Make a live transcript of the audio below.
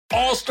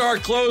All-star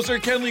closer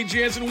Kenley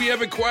Jansen, we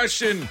have a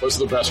question. What's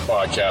the best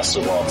podcast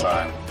of all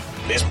time?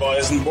 Baseball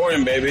isn't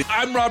boring, baby.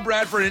 I'm Rob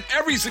Bradford, and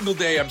every single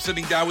day I'm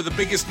sitting down with the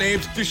biggest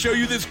names to show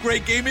you this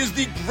great game is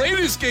the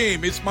greatest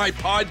game. It's my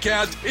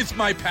podcast. It's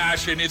my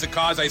passion. It's a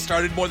cause I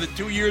started more than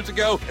 2 years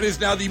ago and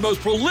is now the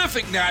most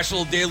prolific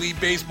national daily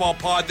baseball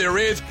pod there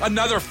is.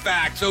 Another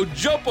fact. So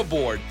jump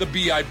aboard the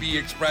BIB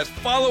Express.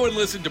 Follow and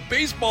listen to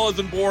Baseball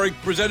Isn't Boring,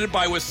 presented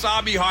by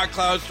Wasabi Hot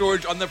Cloud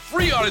Storage on the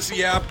free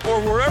Odyssey app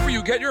or wherever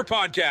you get your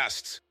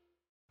podcasts.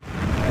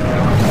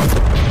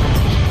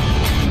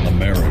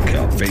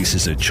 America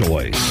faces a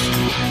choice.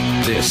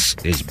 This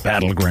is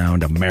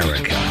Battleground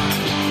America.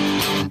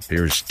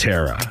 Here's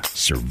Tara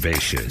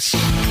Servatius.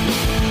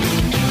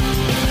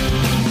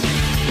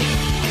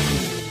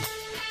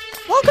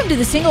 Welcome to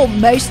the single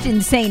most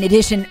insane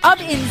edition of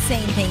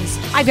Insane Things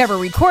I've ever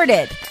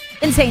recorded.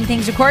 Insane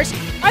things, of course,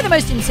 are the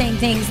most insane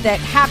things that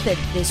happened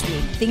this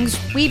week. Things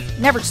we've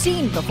never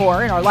seen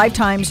before in our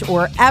lifetimes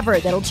or ever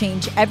that'll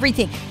change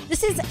everything.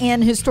 This is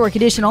an historic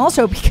edition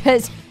also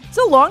because it's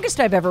the longest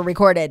I've ever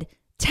recorded.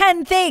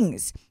 10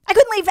 things. I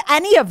couldn't leave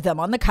any of them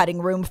on the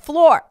cutting room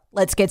floor.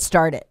 Let's get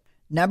started.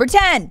 Number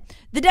 10.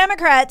 The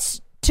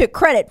Democrats took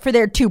credit for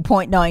their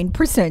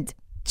 2.9%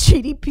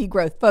 GDP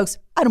growth. Folks,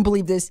 I don't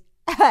believe this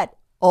at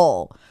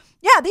all.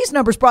 Yeah, these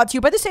numbers brought to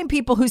you by the same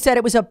people who said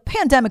it was a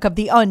pandemic of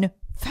the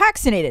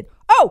unvaccinated.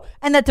 Oh,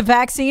 and that the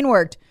vaccine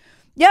worked.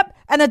 Yep,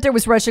 and that there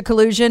was Russia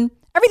collusion.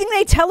 Everything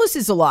they tell us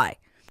is a lie.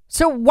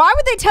 So why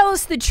would they tell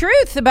us the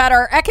truth about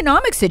our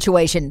economic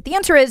situation? The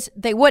answer is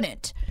they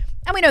wouldn't.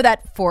 And we know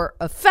that for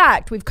a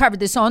fact. We've covered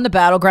this on the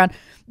Battleground.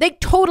 They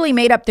totally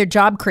made up their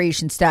job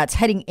creation stats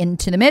heading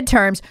into the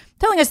midterms,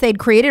 telling us they'd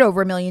created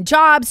over 1 million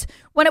jobs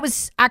when it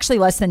was actually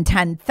less than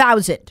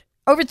 10,000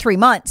 over 3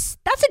 months.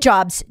 That's a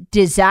jobs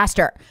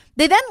disaster.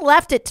 They then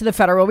left it to the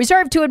Federal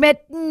Reserve to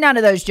admit none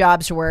of those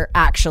jobs were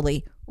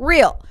actually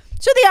real.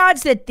 So the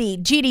odds that the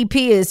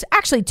GDP is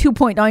actually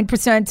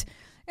 2.9%,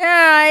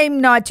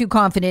 I'm not too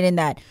confident in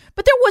that.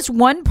 But there was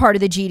one part of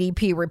the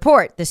GDP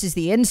report, this is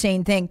the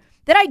insane thing,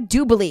 that I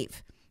do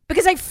believe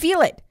because I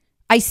feel it.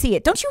 I see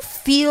it. Don't you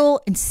feel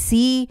and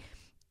see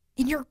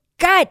in your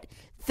gut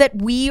that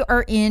we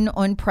are in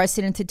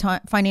unprecedented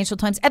financial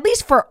times, at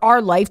least for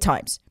our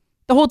lifetimes,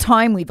 the whole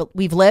time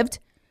we've lived?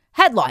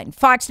 Headline,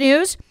 Fox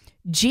News,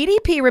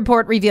 GDP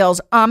report reveals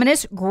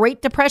ominous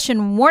Great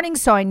Depression warning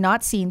sign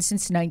not seen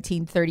since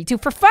 1932.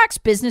 For Fox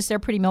Business, they're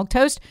pretty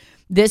milquetoast.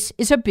 This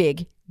is a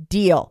big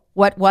deal.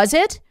 What was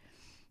it?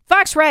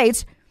 Fox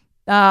writes,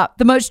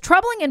 the most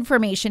troubling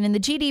information in the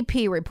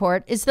GDP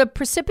report is the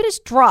precipitous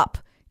drop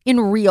in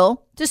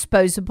real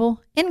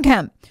disposable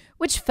income,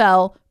 which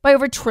fell by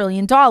over $1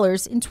 trillion in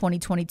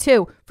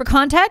 2022. For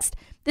context,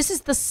 this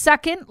is the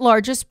second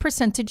largest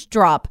percentage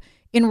drop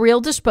in real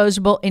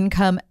disposable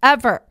income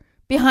ever,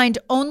 behind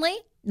only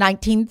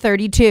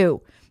 1932,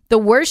 the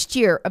worst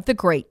year of the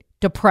Great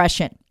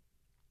Depression.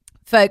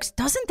 Folks,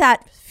 doesn't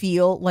that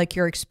feel like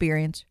your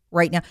experience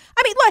right now?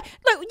 I mean,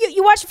 look,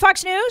 you watch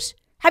Fox News?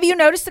 Have you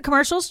noticed the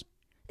commercials?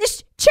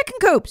 This chicken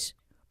coops.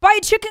 Buy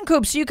a chicken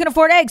coop so you can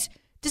afford eggs.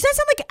 Does that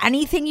sound like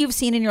anything you've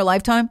seen in your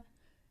lifetime?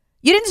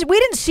 We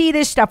didn't see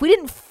this stuff. We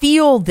didn't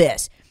feel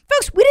this.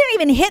 Folks, we didn't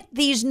even hit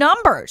these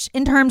numbers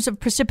in terms of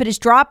precipitous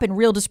drop in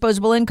real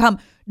disposable income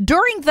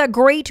during the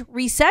Great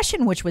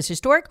Recession, which was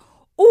historic,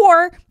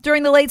 or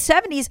during the late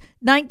 70s,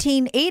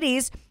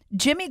 1980s,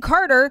 Jimmy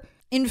Carter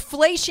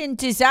inflation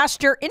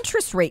disaster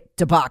interest rate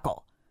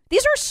debacle.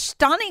 These are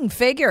stunning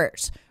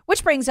figures,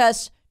 which brings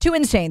us to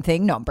insane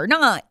thing number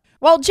 9.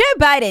 While Joe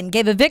Biden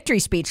gave a victory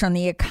speech on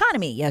the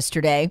economy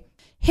yesterday,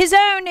 his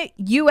own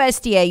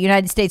USDA,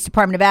 United States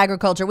Department of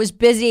Agriculture, was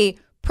busy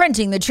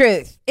printing the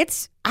truth.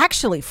 It's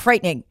actually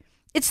frightening.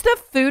 It's the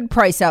food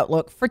price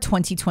outlook for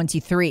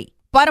 2023.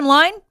 Bottom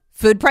line,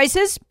 food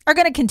prices are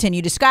going to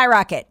continue to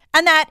skyrocket.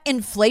 And that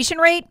inflation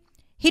rate,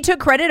 he took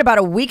credit about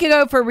a week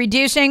ago for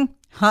reducing.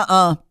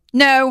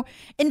 No.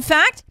 In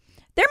fact,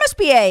 there must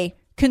be a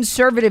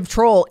conservative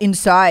troll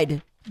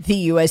inside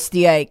the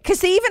USDA, because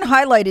they even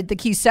highlighted the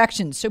key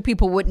sections so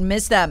people wouldn't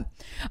miss them,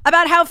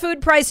 about how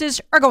food prices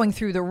are going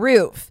through the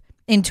roof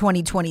in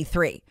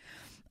 2023.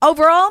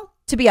 Overall,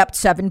 to be up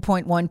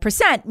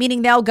 7.1%,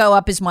 meaning they'll go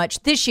up as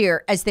much this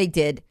year as they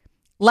did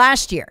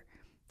last year.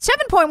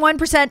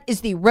 7.1%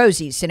 is the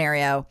rosy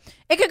scenario.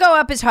 It could go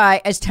up as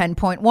high as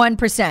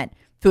 10.1%.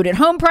 Food at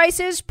home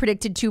prices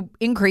predicted to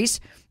increase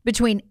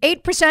between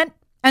 8%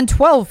 and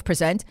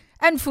 12%,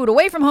 and food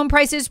away from home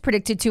prices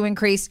predicted to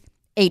increase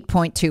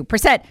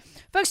 8.2%.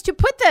 Folks, to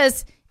put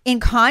this in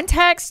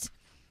context,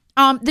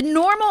 the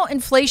normal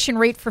inflation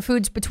rate for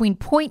foods between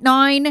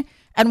 0.9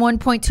 and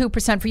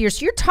 1.2% for years.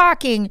 So you're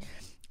talking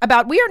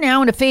about, we are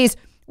now in a phase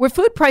where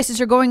food prices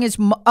are going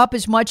up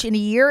as much in a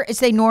year as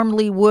they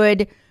normally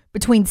would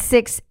between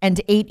 6 and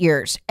 8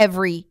 years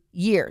every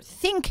year.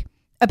 Think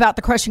about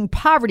the crushing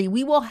poverty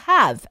we will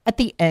have at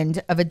the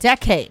end of a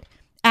decade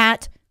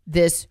at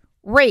this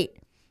rate.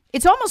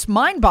 It's almost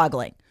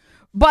mind-boggling,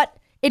 but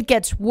it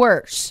gets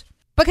worse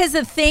because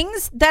the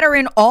things that are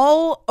in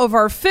all of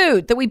our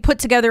food that we put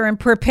together and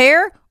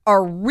prepare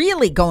are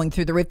really going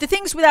through the roof, the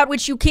things without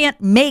which you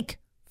can't make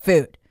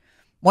food.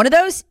 One of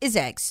those is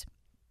eggs.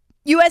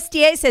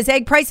 USDA says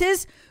egg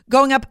prices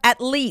going up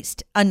at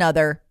least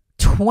another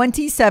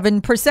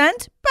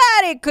 27%,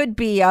 but it could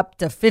be up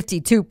to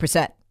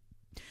 52%.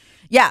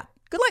 Yeah,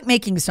 good luck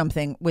making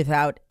something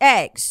without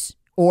eggs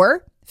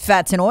or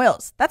fats and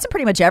oils. That's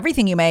pretty much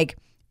everything you make.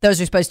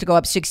 Those are supposed to go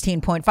up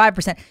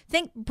 16.5%.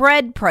 Think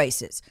bread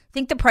prices.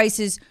 Think the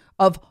prices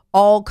of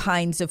all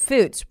kinds of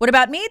foods. What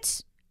about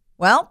meats?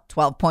 Well,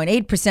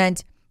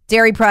 12.8%.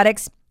 Dairy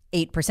products,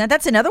 8%.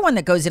 That's another one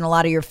that goes in a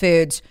lot of your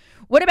foods.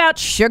 What about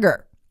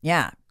sugar?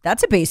 Yeah,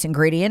 that's a base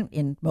ingredient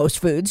in most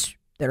foods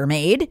that are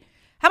made.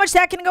 How much is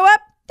that going to go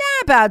up?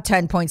 About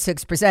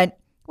 10.6%.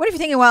 What if you're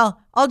thinking,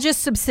 well, I'll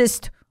just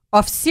subsist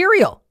off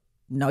cereal?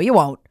 No, you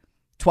won't.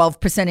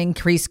 12%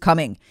 increase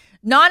coming.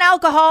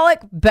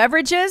 Non-alcoholic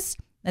beverages,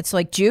 that's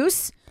like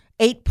juice,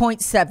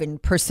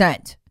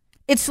 8.7%.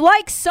 It's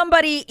like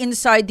somebody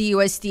inside the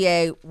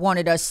USDA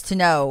wanted us to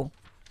know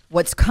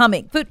what's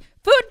coming. Food,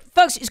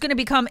 folks, is going to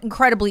become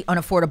incredibly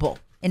unaffordable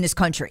in this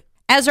country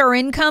as our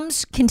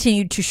incomes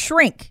continue to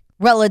shrink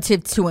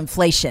relative to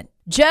inflation.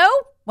 Joe,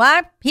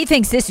 why? He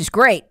thinks this is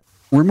great.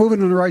 We're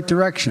moving in the right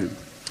direction.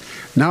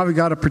 Now we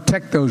got to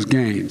protect those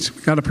gains.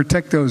 We got to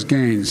protect those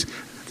gains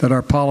that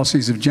our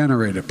policies have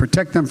generated.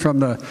 Protect them from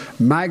the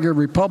MAGA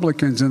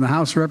Republicans in the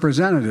House of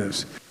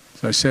Representatives.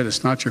 As I said,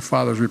 it's not your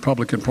father's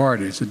Republican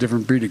Party. It's a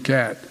different breed of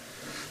cat.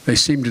 They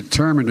seem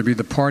determined to be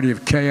the party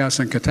of chaos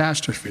and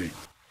catastrophe.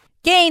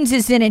 Gains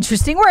is an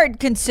interesting word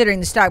considering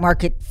the stock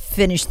market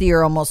finished the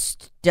year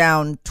almost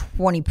down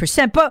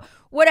 20%. But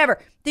whatever.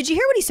 Did you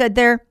hear what he said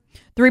there?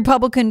 The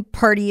Republican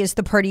Party is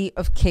the party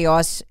of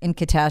chaos and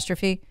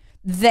catastrophe.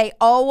 They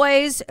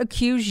always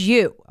accuse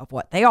you of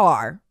what they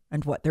are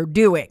and what they're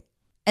doing.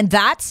 And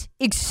that's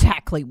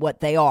exactly what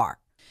they are.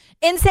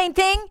 Insane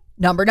thing,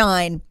 number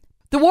 9.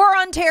 The war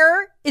on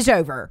terror is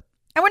over.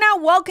 And we're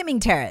now welcoming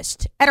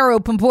terrorists at our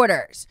open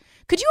borders.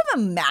 Could you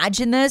have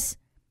imagined this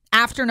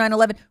after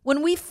 9/11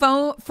 when we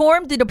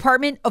formed the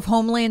Department of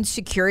Homeland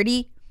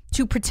Security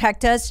to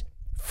protect us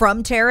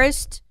from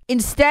terrorists?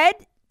 Instead,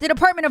 the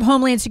Department of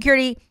Homeland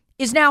Security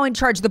is now in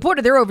charge of the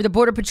border. They're over the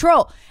Border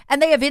Patrol,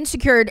 and they have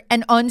insecured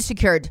and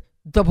unsecured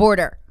the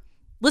border.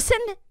 Listen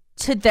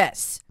to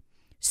this.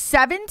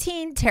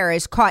 17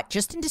 terrorists caught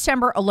just in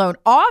December alone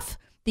off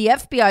the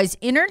FBI's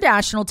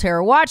international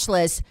terror watch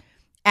list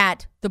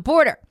at the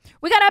border.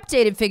 We got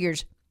updated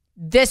figures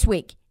this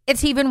week.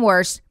 It's even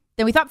worse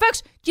than we thought.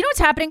 Folks, do you know what's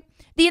happening?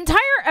 The entire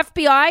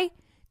FBI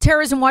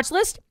terrorism watch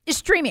list is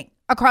streaming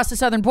across the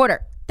southern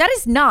border. That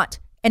is not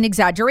an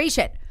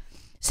exaggeration.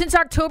 Since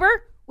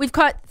October, we've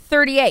caught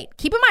 38.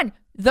 Keep in mind,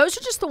 those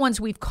are just the ones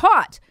we've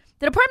caught.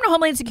 The Department of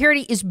Homeland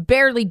Security is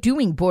barely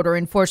doing border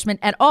enforcement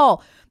at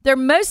all. They're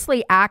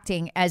mostly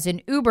acting as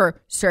an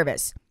Uber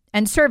service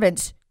and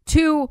servants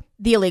to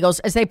the illegals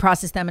as they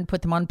process them and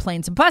put them on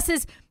planes and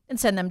buses and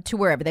send them to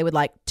wherever they would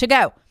like to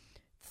go.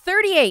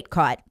 38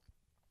 caught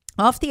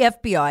off the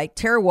FBI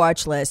terror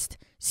watch list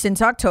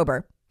since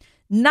October.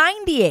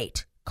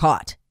 98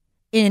 caught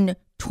in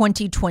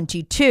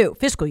 2022,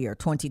 fiscal year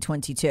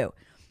 2022.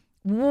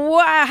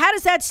 How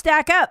does that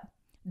stack up?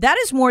 That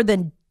is more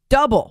than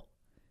double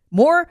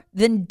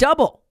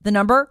the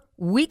number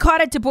we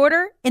caught at the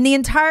border in the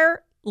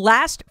entire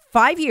last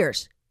 5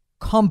 years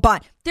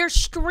combined. They're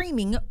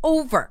streaming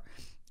over.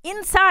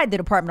 Inside the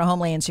Department of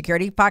Homeland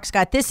Security, Fox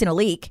got this in a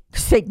leak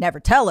because they'd never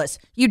tell us.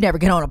 You'd never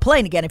get on a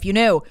plane again if you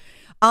knew.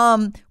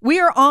 We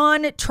are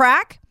on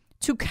track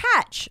to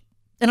catch,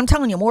 and I'm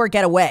telling you, more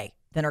get away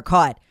than are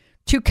caught,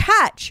 to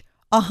catch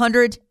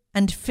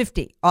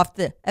 150 off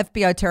the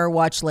FBI terror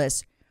watch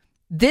list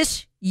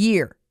this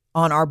year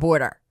on our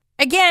border.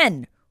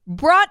 Again,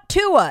 brought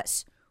to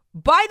us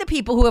by the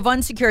people who have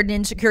unsecured and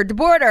insecured the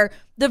border,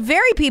 the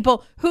very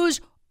people whose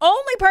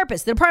only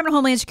purpose the Department of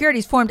Homeland Security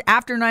is formed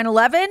after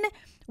 9/11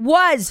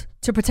 was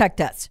to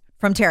protect us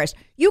from terrorists.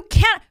 You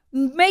can't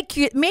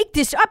make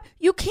this up.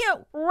 You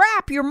can't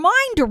wrap your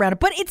mind around it,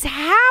 but it's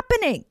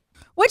happening.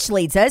 Which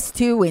leads us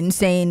to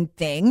insane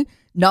thing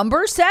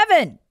number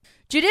 7.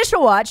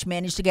 Judicial Watch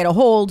managed to get a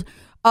hold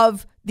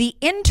of the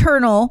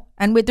internal,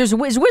 and there's a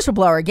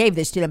whistleblower gave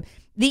this to them,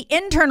 the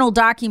internal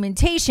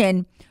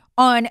documentation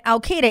on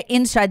Al-Qaeda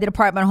inside the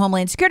Department of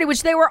Homeland Security,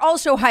 which they were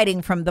also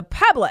hiding from the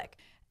public.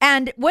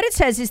 And what it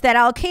says is that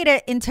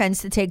Al-Qaeda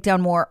intends to take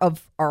down more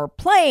of our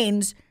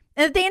planes,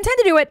 and that they intend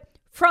to do it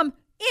from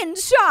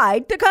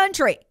inside the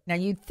country. Now,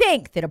 you'd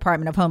think the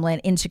Department of Homeland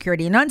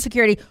Insecurity and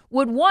Unsecurity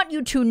would want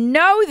you to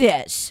know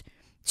this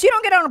so you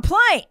don't get on a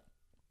plane.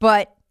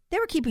 But they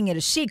were keeping it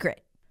a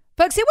secret.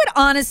 Folks, it would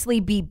honestly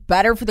be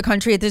better for the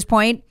country at this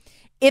point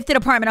if the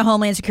Department of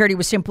Homeland Security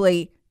was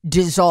simply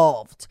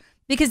dissolved,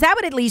 because that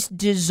would at least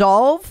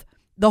dissolve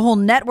the whole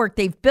network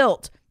they've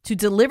built to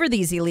deliver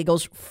these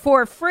illegals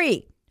for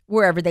free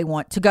wherever they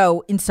want to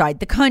go inside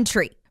the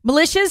country.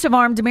 Militias of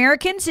armed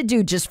Americans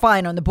do just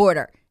fine on the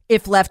border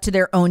if left to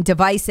their own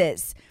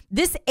devices.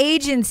 This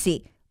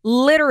agency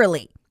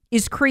literally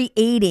is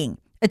creating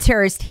a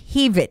terrorist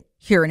haven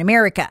here in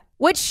America.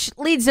 which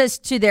leads us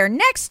to their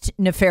next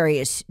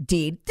nefarious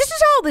deed. This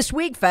is all this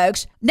week,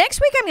 folks. Next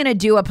week, I'm going to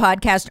do a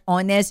podcast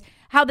on this,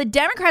 how the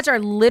Democrats are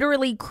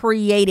literally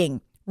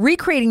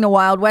recreating the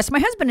Wild West. My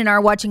husband and I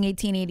are watching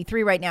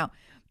 1883 right now.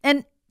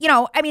 And,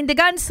 the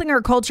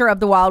gunslinger culture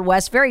of the Wild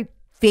West, very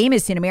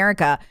famous in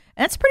America.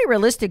 And that's a pretty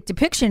realistic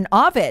depiction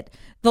of it.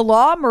 The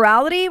law,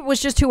 morality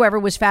was just whoever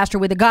was faster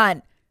with a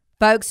gun.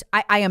 Folks,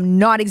 I am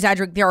not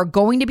exaggerating. There are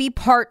going to be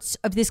parts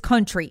of this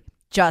country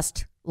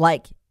just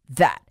like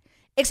that.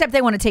 Except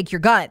they want to take your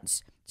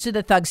guns so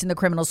the thugs and the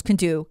criminals can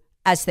do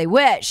as they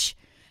wish.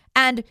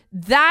 And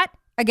that,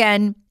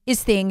 again,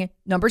 is thing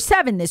number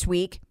 7 this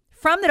week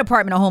from the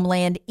Department of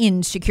Homeland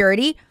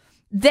Security.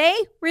 They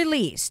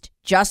released,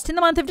 just in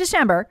the month of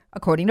December,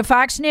 according to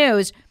Fox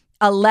News,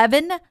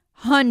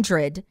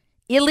 1,100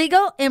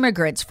 illegal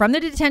immigrants from the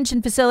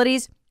detention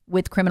facilities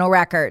with criminal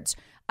records.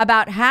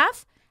 About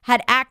half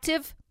had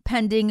active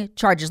pending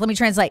charges. Let me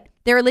translate.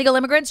 They're illegal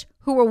immigrants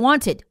who were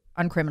wanted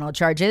on criminal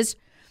charges.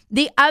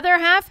 The other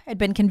half had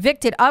been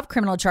convicted of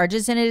criminal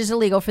charges, and it is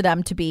illegal for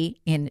them to be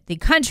in the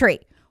country,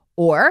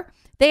 or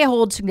they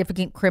hold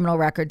significant criminal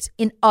records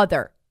in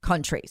other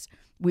countries.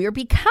 We are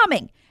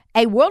becoming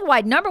a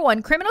worldwide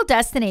 #1 criminal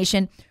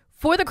destination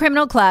for the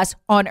criminal class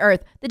on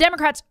earth. The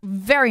Democrats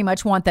very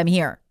much want them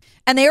here,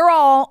 and they are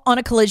all on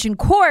a collision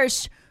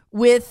course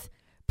with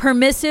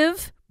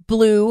permissive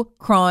blue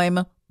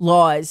crime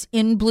laws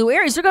in blue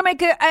areas. They're going to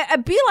make a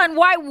beeline.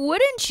 Why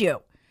wouldn't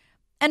you?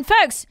 And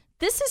folks,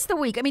 this is the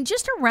week.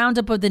 Just a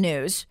roundup of the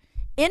news.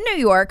 In New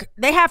York,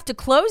 they have to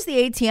close the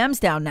ATMs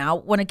down now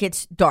when it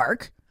gets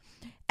dark.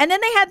 And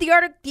then they had the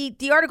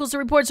articles, the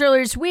reports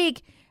earlier this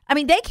week.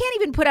 They can't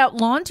even put out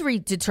laundry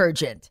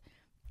detergent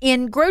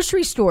in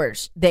grocery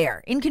stores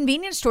there, in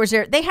convenience stores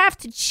there. They have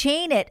to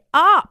chain it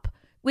up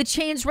with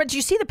chains. Do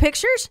you see the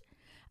pictures?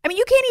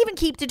 You can't even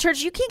keep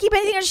detergent. You can't keep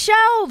anything on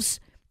shelves.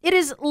 It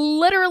is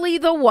literally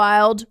the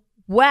Wild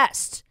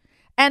West.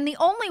 And the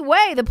only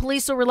way the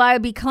police will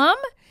reliably come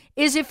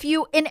is if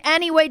you in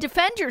any way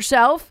defend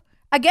yourself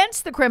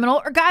against the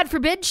criminal or, God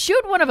forbid,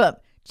 shoot one of them.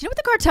 Do you know what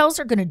the cartels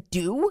are going to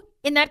do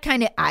in that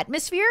kind of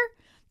atmosphere?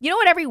 You know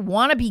what every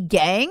wannabe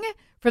gang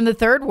from the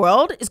third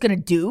world is going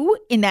to do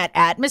in that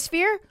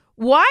atmosphere?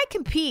 Why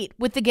compete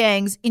with the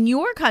gangs in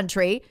your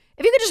country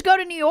if you could just go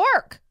to New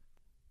York?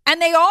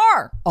 And they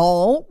are,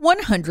 all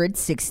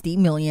 160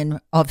 million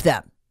of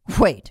them.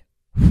 Wait,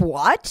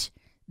 what?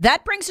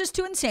 That brings us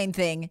to insane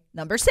thing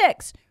number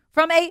 6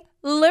 from a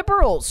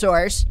liberal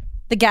source,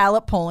 the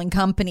Gallup Polling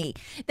Company.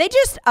 They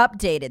just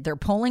updated their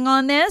polling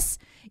on this.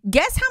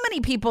 Guess how many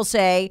people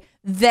say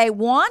they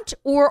want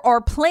or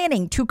are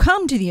planning to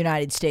come to the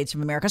United States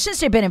of America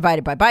since they've been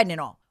invited by Biden and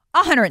all?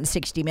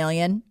 160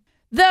 million.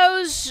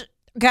 Those,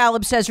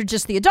 Gallup says, are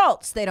just the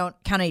adults. They don't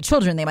count any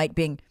children they might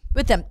be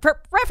with them.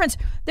 For reference,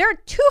 there are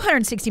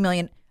 260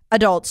 million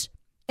adults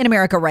in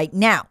America right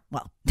now.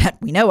 Well, that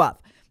we know of.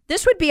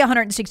 This would be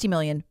 160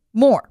 million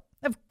more.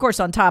 Of course,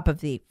 on top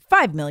of the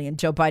 5 million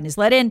Joe Biden has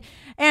let in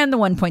and the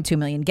 1.2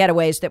 million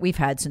getaways that we've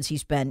had since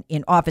he's been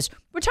in office.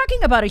 We're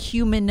talking about a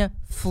human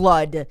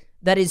flood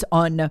that is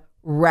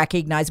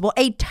unrecognizable,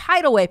 a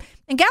tidal wave.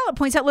 And Gallup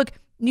points out, look,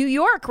 New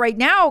York right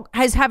now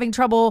is having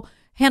trouble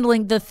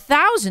handling the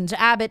thousands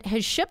Abbott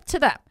has shipped to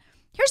them.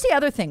 Here's the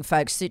other thing,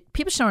 folks, that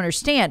people don't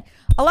understand.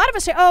 A lot of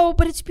us say, oh,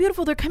 but it's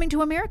beautiful. They're coming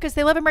to America because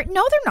they love America.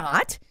 No, they're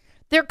not.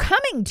 They're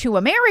coming to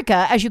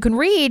America, as you can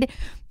read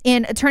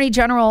in Attorney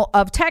General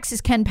of Texas,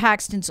 Ken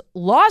Paxton's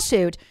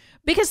lawsuit,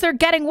 because they're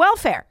getting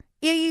welfare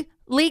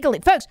illegally.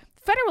 Folks,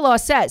 federal law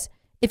says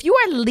if you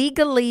are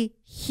legally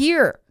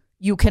here,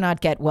 you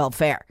cannot get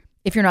welfare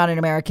if you're not an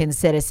American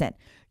citizen.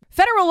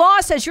 Federal law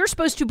says you're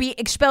supposed to be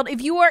expelled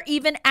if you are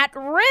even at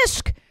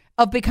risk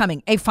of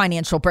becoming a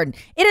financial burden.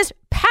 It is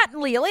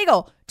patently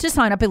illegal to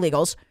sign up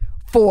illegals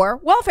for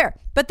welfare,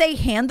 but they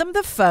hand them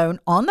the phone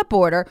on the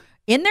border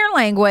in their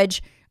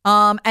language,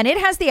 and it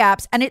has the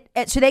apps, and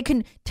so they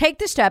can take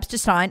the steps to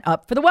sign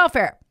up for the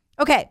welfare.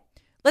 Okay,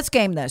 let's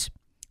game this.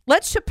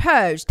 Let's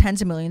suppose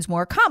tens of millions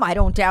more come. I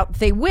don't doubt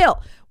they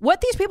will.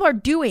 What these people are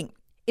doing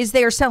is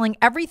they are selling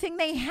everything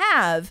they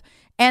have,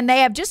 and they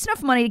have just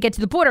enough money to get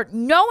to the border,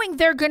 knowing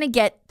they're going to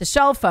get the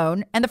cell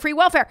phone and the free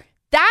welfare.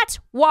 That's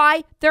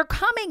why they're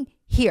coming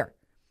here.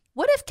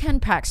 What if Ken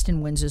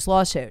Paxton wins his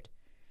lawsuit?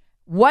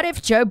 What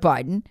if Joe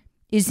Biden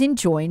is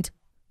enjoined?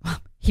 Well,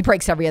 he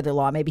breaks every other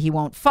law. Maybe he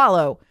won't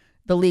follow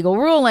the legal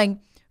ruling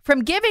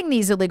from giving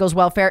these illegals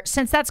welfare,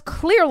 since that's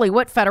clearly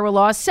what federal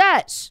law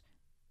says.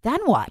 Then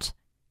what?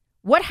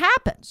 What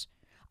happens?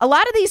 A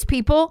lot of these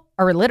people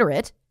are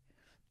illiterate.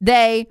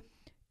 They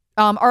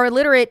are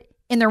illiterate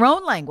in their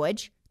own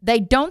language. They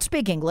don't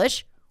speak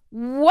English.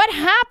 What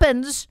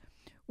happens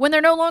when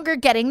they're no longer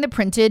getting the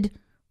printed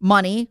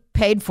money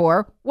paid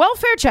for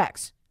welfare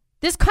checks?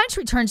 This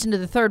country turns into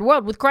the third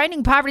world with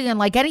grinding poverty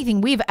unlike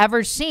anything we've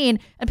ever seen,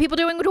 and people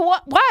doing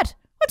what? What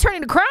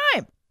turning to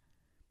crime?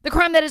 The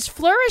crime that is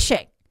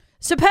flourishing.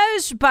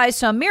 Suppose by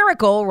some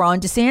miracle, Ron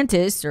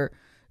DeSantis or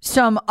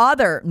some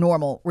other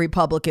normal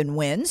Republican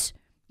wins.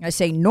 I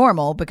say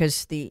normal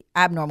because the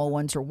abnormal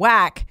ones are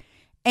whack.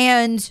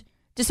 And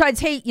decides,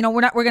 hey,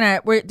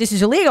 this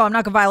is illegal. I'm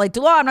not going to violate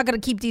the law. I'm not going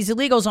to keep these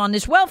illegals on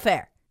this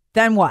welfare.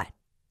 Then what?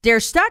 They're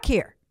stuck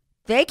here.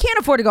 They can't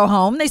afford to go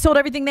home. They sold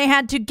everything they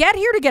had to get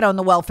here to get on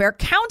the welfare,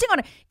 counting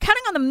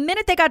on the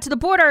minute they got to the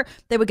border,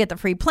 they would get the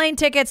free plane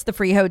tickets, the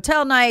free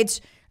hotel nights,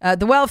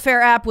 the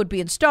welfare app would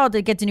be installed,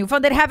 they'd get the new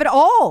phone, they'd have it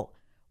all.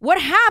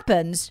 What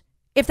happens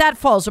if that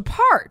falls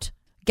apart?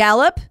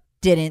 Gallup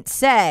didn't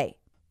say,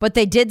 but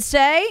they did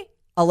say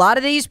a lot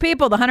of these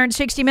people, the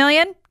 160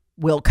 million,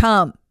 will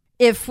come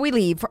if we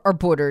leave our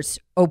borders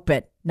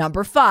open.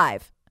 Number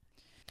 5.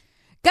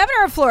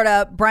 Governor of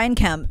Florida, Brian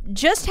Kemp,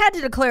 just had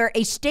to declare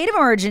a state of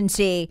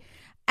emergency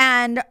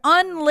and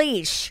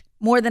unleash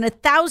more than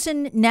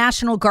 1,000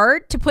 National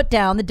Guard to put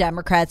down the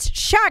Democrats'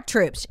 shock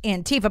troops,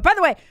 Antifa. By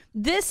the way,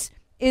 this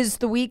is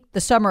the week the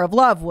Summer of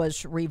Love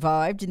was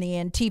revived, and the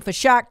Antifa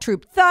shock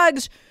troop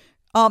thugs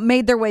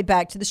made their way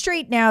back to the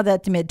street now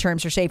that the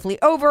midterms are safely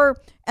over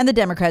and the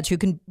Democrats who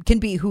can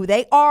be who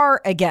they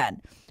are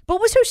again. But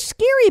what was so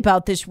scary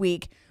about this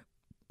week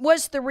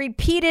was the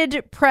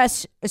repeated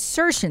press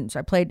assertions.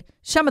 I played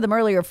some of them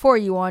earlier for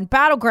you on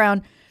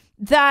Battleground,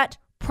 that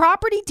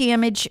property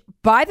damage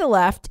by the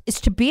left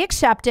is to be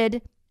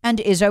accepted and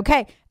is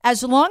okay.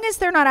 As long as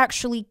they're not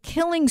actually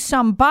killing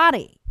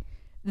somebody,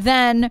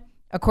 then,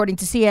 according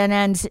to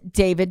CNN's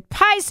David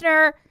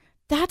Peisner,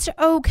 that's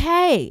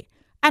okay.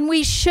 And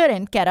we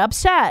shouldn't get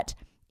upset.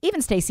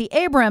 Even Stacey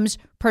Abrams,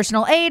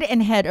 personal aide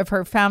and head of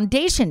her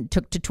foundation,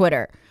 took to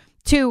Twitter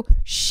to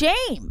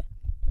shame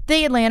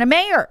the Atlanta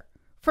mayor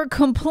for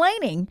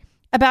complaining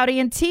about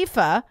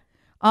Antifa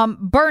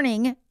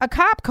burning a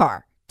cop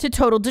car to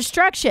total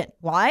destruction.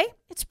 Why?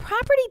 It's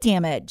property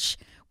damage.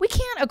 We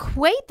can't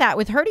equate that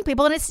with hurting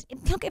people. And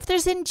if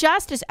there's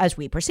injustice as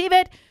we perceive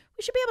it,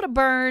 we should be able to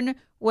burn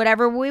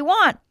whatever we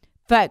want.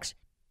 Folks,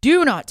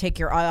 do not take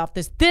your eye off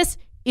this. This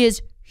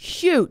is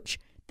huge.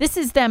 This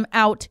is them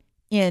out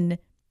in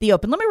the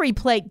open. Let me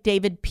replay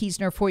David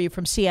Peisner for you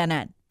from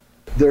CNN.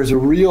 There's a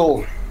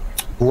real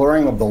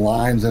blurring of the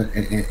lines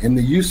in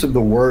the use of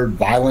the word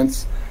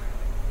violence.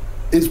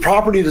 Is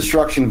property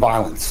destruction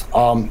violence?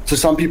 To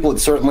some people, it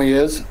certainly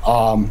is.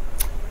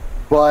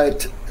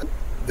 But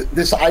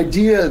this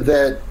idea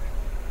that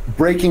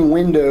breaking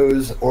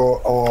windows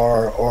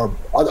or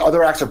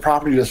other acts of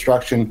property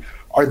destruction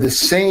are the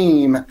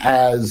same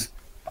as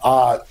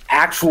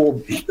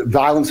actual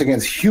violence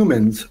against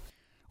humans.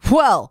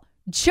 Well,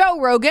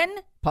 Joe Rogan,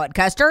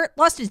 podcaster,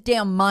 lost his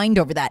damn mind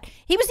over that.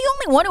 He was the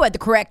only one who had the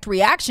correct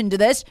reaction to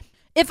this.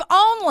 If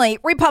only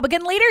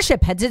Republican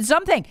leadership had said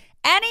something,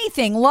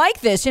 anything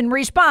like this in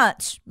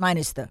response,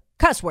 minus the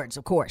cuss words,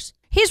 of course.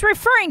 He's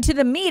referring to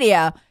the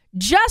media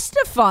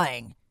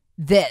justifying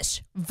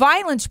this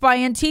violence by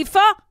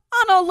Antifa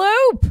on a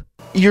loop.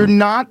 You're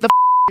not the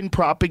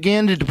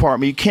propaganda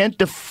department. You can't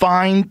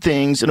define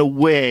things in a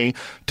way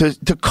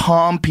to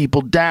calm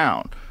people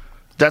down.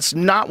 That's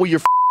not what your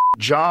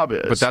job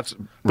is. But that's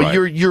right.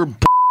 But you're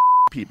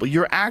people.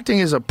 You're acting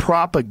as a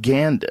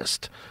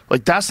propagandist.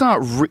 Like, that's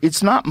not.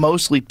 It's not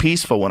mostly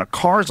peaceful when a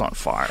car's on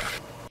fire.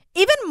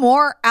 Even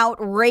more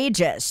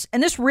outrageous,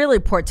 and this really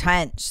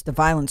portends the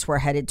violence we're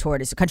headed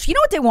toward as a country. You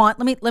know what they want?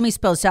 Let me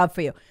spell this out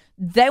for you.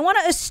 They want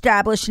to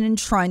establish and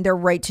enshrine their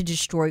right to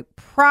destroy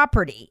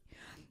property.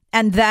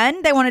 And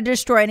then they want to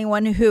destroy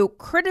anyone who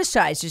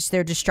criticizes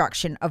their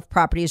destruction of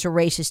property as a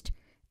racist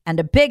and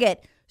a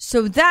bigot,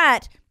 so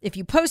that if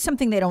you post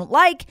something they don't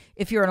like,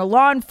 if you're in a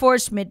law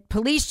enforcement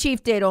police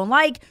chief they don't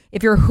like,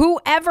 if you're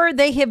whoever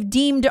they have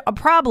deemed a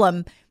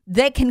problem,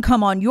 they can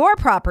come on your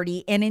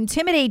property and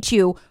intimidate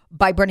you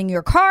by burning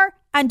your car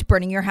and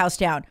burning your house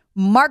down.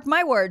 Mark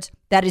my words,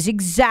 that is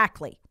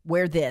exactly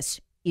where this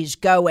is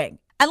going.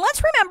 And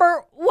let's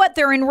remember what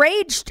they're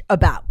enraged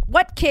about.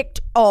 What kicked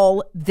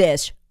all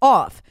this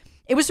off?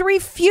 It was a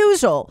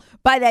refusal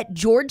by that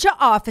Georgia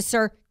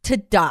officer to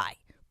die,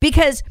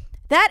 because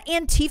that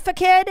Antifa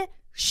kid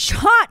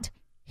shot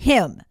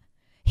him.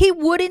 He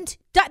wouldn't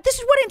die. This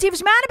is what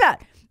Antifa's mad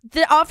about.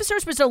 The officer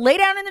was supposed to lay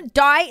down and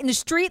die in the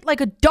street like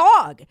a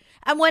dog.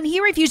 And when he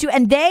refused to,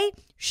 and they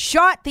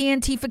shot the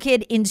Antifa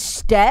kid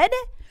instead,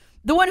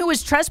 the one who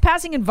was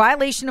trespassing in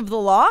violation of the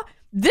law,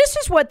 this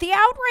is what the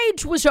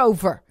outrage was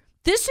over.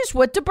 This is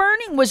what the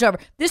burning was over.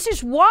 This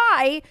is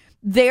why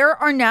there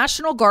are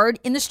National Guard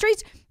in the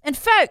streets. And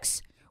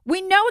folks,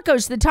 we know it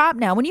goes to the top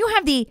now. When you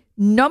have the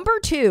number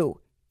 2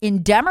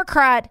 in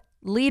Democrat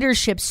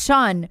leadership's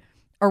son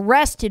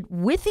arrested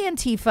with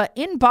Antifa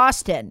in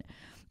Boston,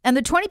 and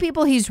the 20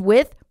 people he's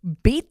with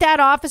beat that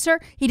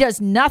officer, he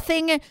does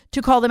nothing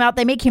to call them out.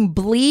 They make him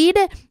bleed.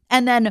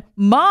 And then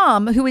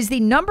Mom, who is the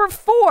number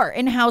 4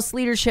 in House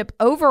leadership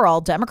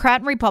overall,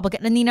 Democrat and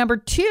Republican, and the number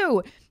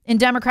 2 in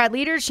Democrat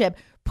leadership,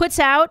 puts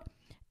out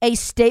a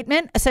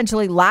statement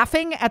essentially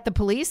laughing at the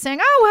police, saying,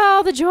 oh,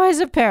 well, the joys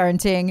of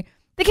parenting.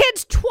 The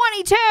kid's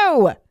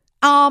 22.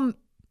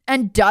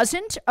 And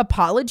doesn't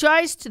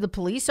apologize to the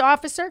police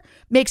officer,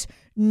 makes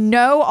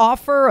no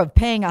offer of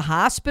paying a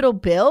hospital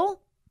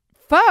bill.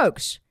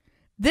 Folks,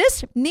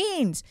 this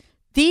means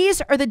these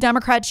are the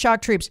Democrat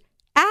shock troops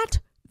at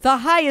the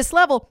highest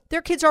level.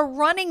 Their kids are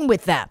running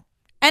with them.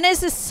 And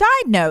as a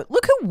side note,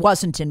 look who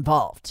wasn't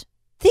involved.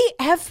 The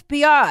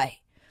FBI.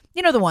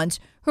 You know, the ones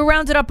who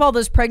rounded up all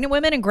those pregnant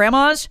women and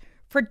grandmas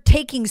for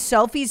taking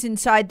selfies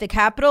inside the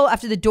Capitol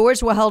after the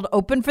doors were held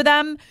open for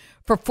them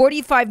for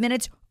 45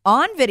 minutes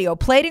on video,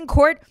 played in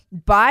court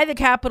by the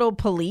Capitol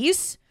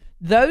Police.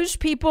 Those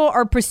people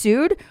are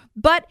pursued,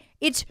 but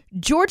it's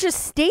Georgia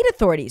state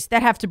authorities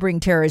that have to bring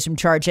terrorism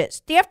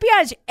charges. The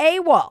FBI is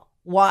AWOL.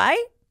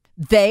 Why?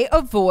 They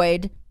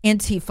avoid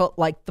Antifa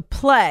like the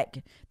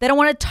plague. They don't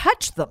want to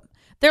touch them.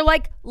 They're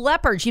like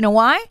leopards. You know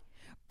why?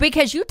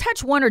 Because you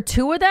touch one or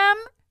two of them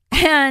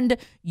and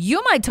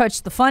you might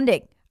touch the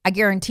funding. I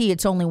guarantee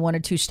it's only 1 or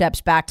 2 steps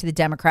back to the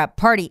Democrat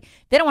Party.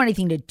 They don't want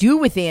anything to do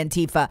with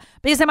Antifa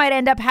because they might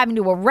end up having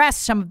to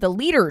arrest some of the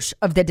leaders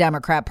of the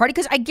Democrat Party,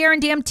 because I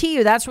guarantee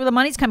you that's where the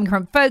money's coming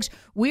from. Folks,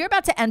 we're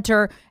about to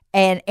enter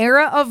an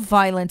era of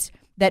violence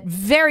that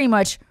very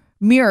much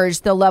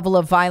mirrors the level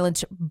of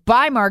violence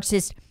by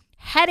Marxists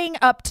heading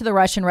up to the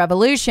Russian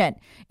Revolution.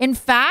 In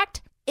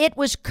fact, it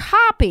was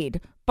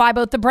copied by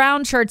both the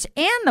brown shirts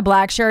and the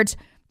black shirts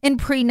in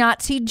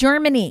pre-Nazi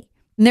Germany.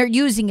 And they're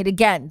using it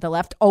again. The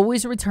left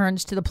always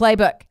returns to the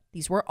playbook.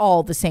 These were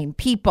all the same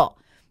people.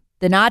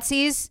 The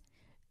Nazis,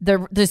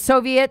 the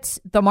Soviets,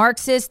 the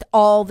Marxists,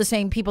 all the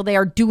same people. They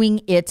are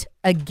doing it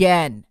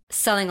again.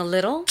 Selling a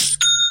little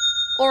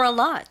or a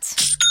lot?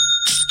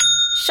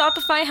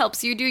 Shopify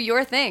helps you do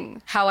your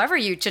thing, however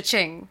you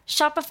cha-ching.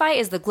 Shopify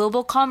is the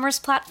global commerce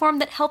platform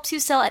that helps you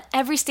sell at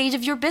every stage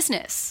of your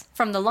business.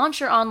 From the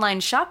launch your online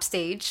shop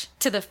stage,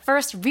 to the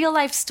first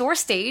real-life store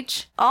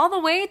stage, all the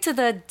way to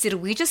the did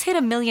we just hit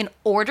 1 million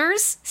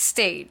orders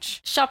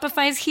stage.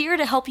 Shopify's here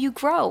to help you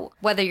grow.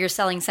 Whether you're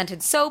selling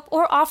scented soap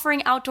or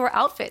offering outdoor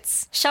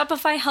outfits,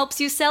 Shopify helps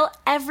you sell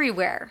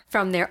everywhere.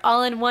 From their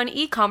all-in-one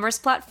e-commerce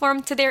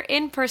platform to their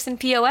in-person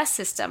POS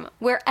system,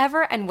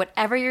 wherever and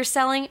whatever you're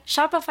selling,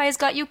 Shopify's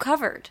got you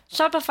covered.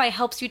 Shopify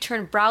helps you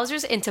turn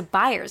browsers into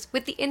buyers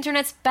with the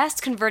internet's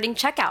best converting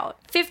checkout.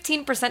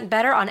 15%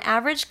 better on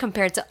average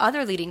compared to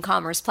other leading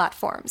commerce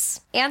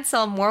platforms. And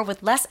sell more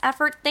with less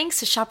effort thanks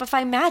to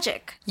Shopify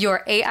Magic,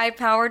 your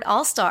AI-powered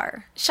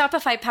all-star.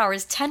 Shopify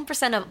powers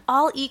 10% of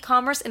all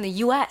e-commerce in the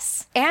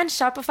U.S. And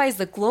Shopify is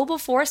the global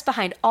force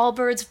behind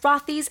Allbirds,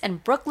 Rothy's,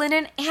 and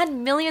Brooklinen,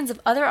 and millions of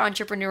other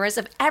entrepreneurs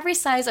of every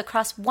size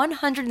across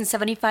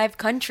 175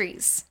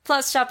 countries.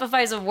 Plus,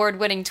 Shopify's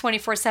award-winning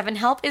 24/7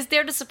 help is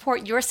there to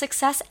support your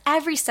success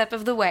every step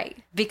of the way.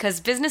 Because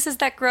businesses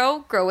that grow,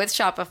 grow with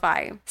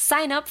Shopify.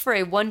 Sign up for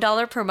a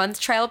 $1 per month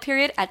trial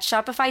period at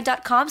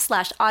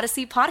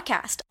shopify.com/Odyssey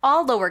Podcast,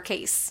 all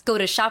lowercase. Go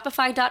to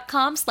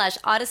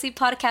shopify.com/Odyssey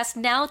Podcast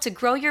now to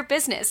grow your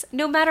business,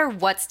 no matter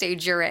what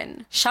stage you're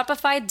in.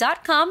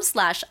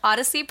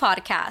 Shopify.com/Odyssey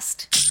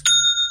Podcast.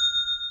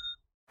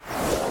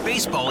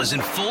 Baseball is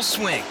in full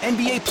swing.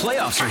 NBA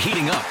playoffs are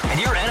heating up, and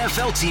your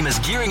NFL team is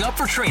gearing up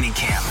for training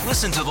camp.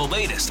 Listen to the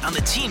latest on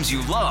the teams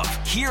you love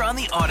here on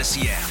the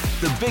Odyssey app.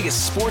 The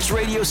biggest sports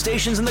radio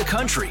stations in the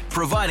country,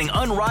 providing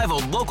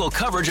unrivaled local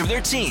coverage of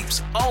their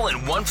teams, all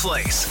in one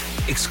place.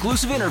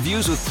 Exclusive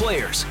interviews with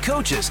players,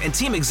 coaches, and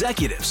team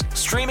executives,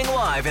 streaming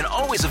live and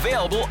always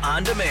available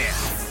on demand.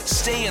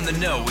 Stay in the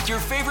know with your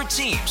favorite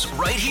teams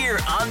right here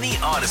on the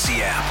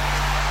Odyssey app.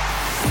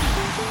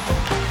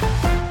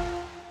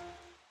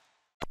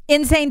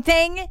 Insane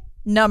thing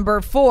number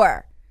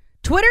 4.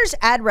 Twitter's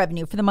ad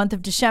revenue for the month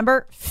of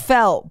December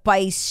fell by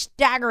a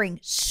staggering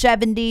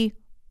 70%.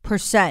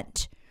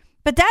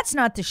 But that's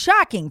not the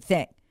shocking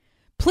thing.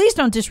 Please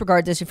don't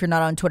disregard this if you're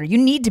not on Twitter. You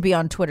need to be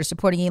on Twitter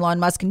supporting Elon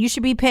Musk, and you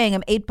should be paying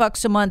him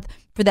 $8 a month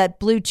for that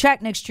blue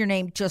check next to your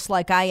name, just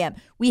like I am.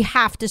 We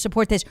have to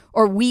support this,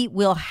 or we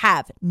will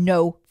have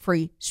no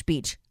free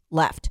speech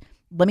left.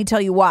 Let me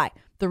tell you why.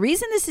 The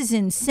reason this is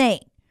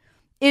insane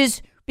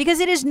is because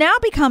it has now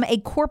become a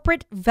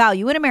corporate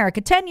value in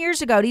America. 10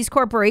 years ago, these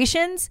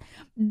corporations,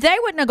 they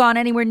wouldn't have gone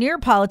anywhere near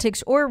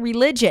politics or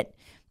religion.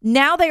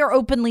 Now they are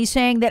openly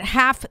saying that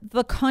half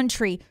the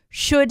country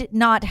should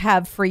not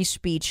have free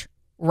speech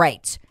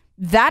rights.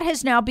 That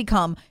has now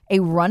become a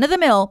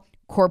run-of-the-mill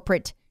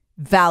corporate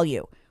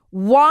value.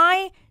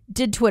 Why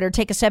did Twitter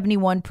take a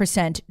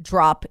 71%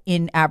 drop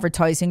in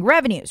advertising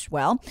revenues?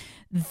 Well,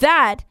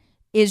 that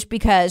is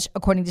because,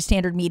 according to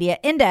Standard Media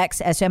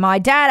Index, SMI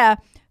data,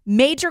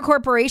 major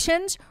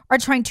corporations are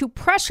trying to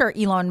pressure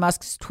Elon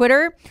Musk's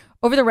Twitter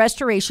over the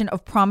restoration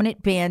of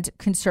prominent banned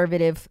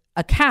conservative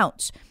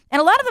accounts. And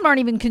a lot of them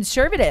aren't even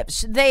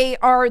conservatives. They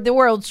are the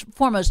world's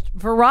foremost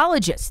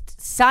virologists,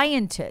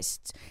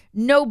 scientists,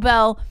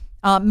 Nobel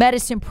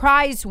Medicine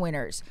Prize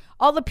winners,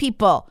 all the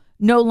people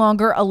no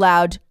longer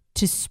allowed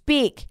to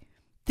speak.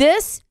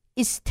 This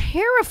is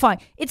terrifying.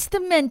 It's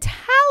the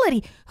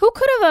mentality. Who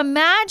could have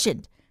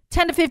imagined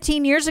 10 to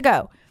 15 years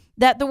ago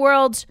that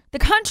the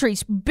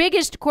country's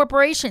biggest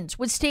corporations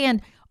would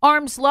stand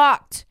arms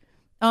locked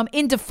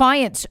in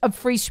defiance of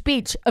free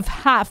speech of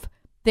half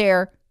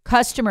their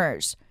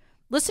customers?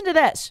 Listen to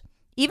this.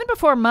 Even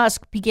before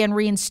Musk began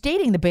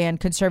reinstating the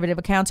banned conservative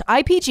accounts,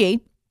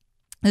 IPG,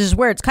 this is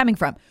where it's coming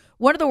from,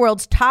 one of the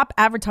world's top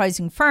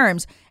advertising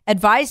firms,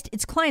 advised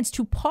its clients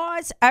to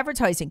pause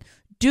advertising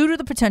due to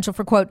the potential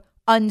for, quote,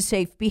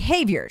 unsafe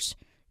behaviors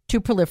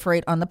to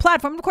proliferate on the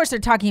platform. Of course, they're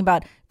talking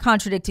about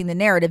contradicting the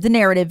narrative. The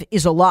narrative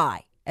is a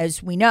lie,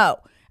 as we know.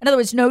 In other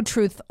words, no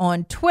truth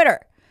on Twitter.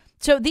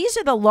 So these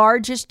are the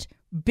largest,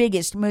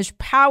 biggest, most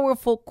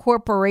powerful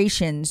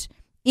corporations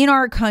in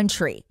our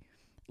country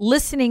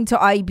listening to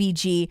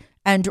IBG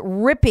and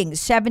ripping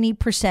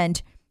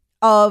 70%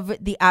 of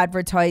the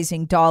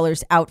advertising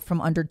dollars out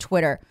from under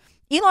Twitter.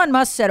 Elon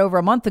Musk said over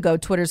a month ago,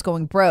 Twitter's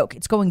going broke.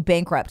 It's going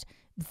bankrupt.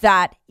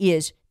 That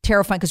is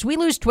terrifying because we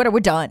lose Twitter, we're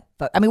done.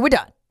 But I mean, we're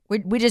done.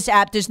 We just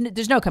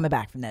there's no coming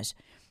back from this.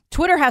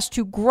 Twitter has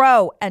to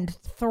grow and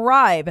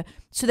thrive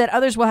so that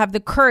others will have the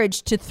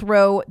courage to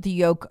throw the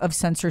yoke of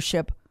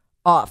censorship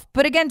off.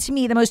 But again, to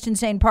me, the most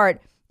insane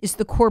part is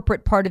the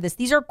corporate part of this.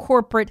 These are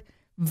corporate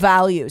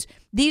values.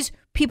 These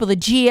people, the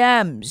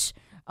GMs,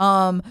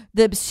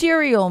 the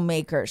cereal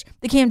makers,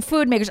 the canned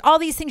food makers, all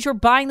these things you're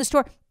buying in the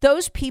store,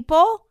 those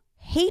people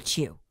hate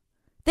you.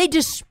 They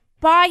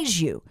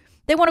despise you.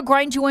 They want to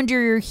grind you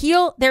under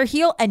their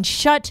heel and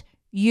shut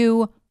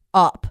you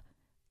up.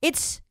 I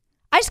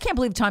just can't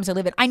believe the times I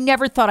live in. I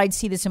never thought I'd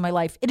see this in my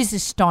life. It is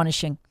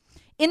astonishing.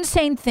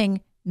 Insane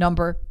thing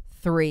number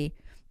 3.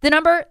 The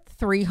number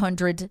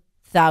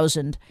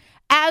 300,000.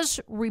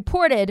 As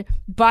reported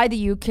by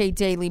the UK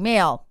Daily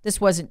Mail, this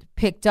wasn't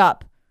picked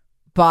up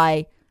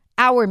by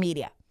our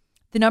media.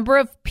 The number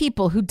of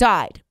people who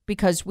died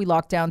because we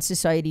locked down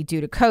society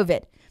due to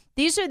COVID.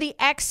 These are the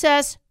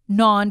excess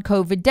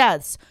non-COVID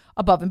deaths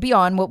above and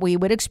beyond what we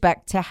would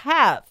expect to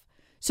have.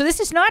 So this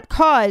is not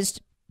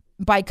caused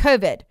by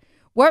COVID.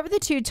 What were the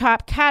 2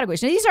 top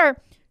categories? Now, these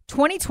are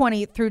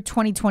 2020 through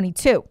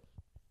 2022.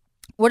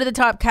 What are the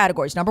top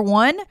categories? Number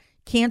 1,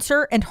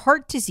 cancer and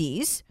heart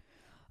disease.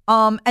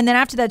 And then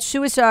after that,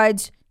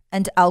 suicides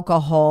and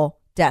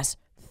alcohol deaths.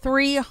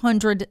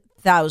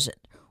 300,000.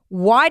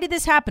 Why did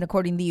this happen,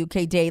 according to the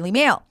UK Daily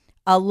Mail?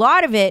 A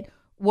lot of it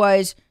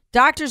was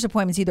doctor's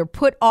appointments either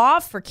put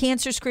off for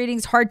cancer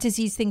screenings, heart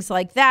disease, things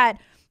like that,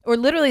 or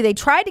literally they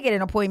tried to get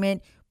an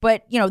appointment,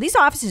 but, these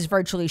offices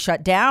virtually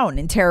shut down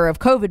in terror of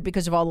COVID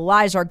because of all the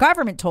lies our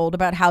government told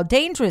about how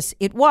dangerous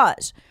it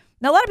was.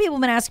 Now, a lot of people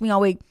have been asking me all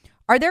week,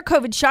 are there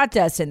COVID shot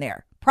deaths in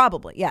there?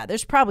 Probably. Yeah,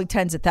 there's probably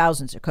tens of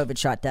thousands of COVID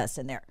shot deaths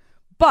in there.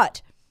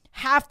 But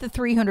half the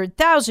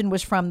 300,000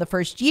 was from the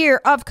first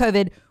year of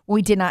COVID when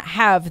we did not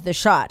have the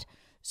shot.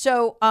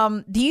 So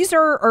these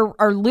are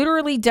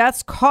literally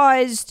deaths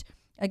caused,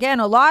 again,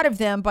 a lot of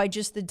them by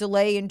just the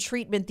delay in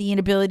treatment, the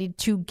inability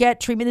to get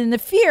treatment, and the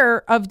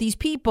fear of these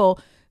people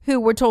who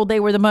were told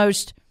they were the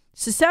most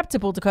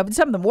susceptible to COVID.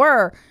 Some of them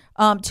were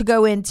to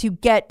go in to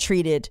get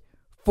treated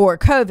for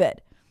COVID.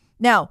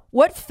 Now,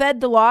 what fed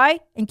the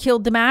lie and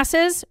killed the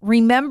masses?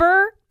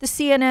 Remember the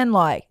CNN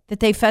lie that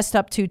they fessed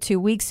up to 2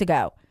 weeks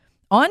ago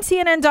on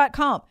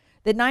CNN.com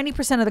that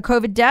 90% of the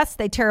COVID deaths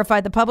they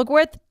terrified the public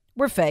with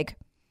were fake.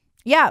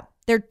 Yeah,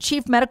 their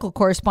chief medical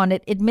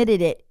correspondent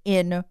admitted it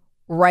in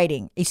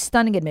writing, a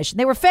stunning admission.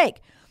 They were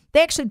fake.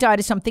 They actually died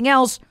of something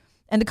else,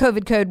 and the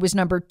COVID code was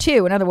number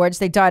 2. In other words,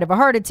 they died of a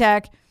heart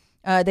attack.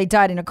 They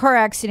died in a car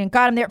accident,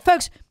 got them there.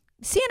 Folks,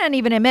 CNN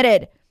even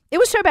admitted it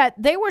was so bad.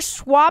 They were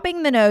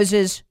swabbing the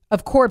noses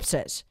of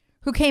corpses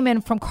who came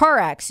in from car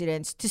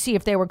accidents to see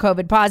if they were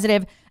COVID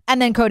positive and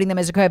then coding them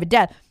as a COVID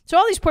death. So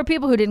all these poor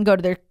people who didn't go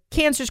to their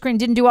cancer screen,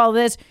 didn't do all of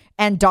this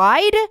and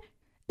died,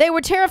 they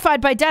were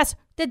terrified by deaths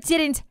that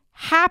didn't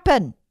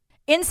happen.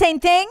 Insane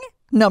thing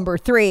number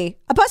 3.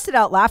 I busted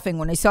out laughing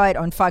when I saw it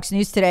on Fox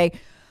News today.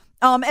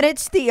 And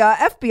it's the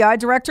FBI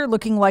director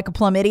looking like a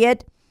plumb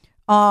idiot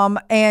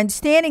and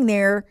standing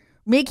there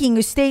making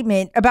a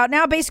statement about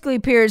now basically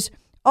appears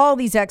all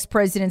these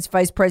ex-presidents,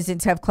 vice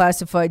presidents have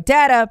classified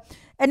data.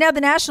 And now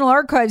the National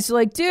Archives are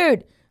like,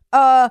 dude,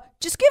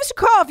 just give us a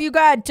call if you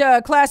got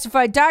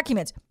classified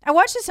documents. I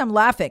watched this, I'm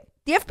laughing.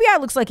 The FBI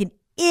looks like an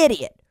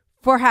idiot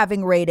for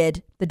having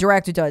raided, the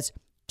director does,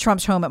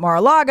 Trump's home at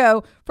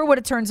Mar-a-Lago for what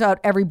it turns out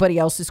everybody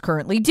else is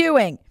currently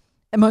doing,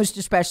 and most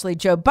especially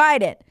Joe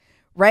Biden,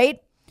 right?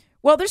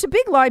 Well, there's a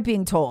big lie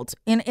being told,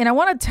 and I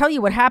want to tell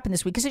you what happened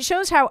this week because it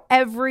shows how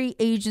every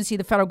agency of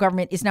the federal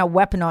government is now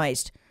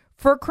weaponized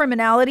for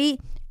criminality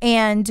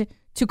and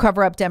to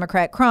cover up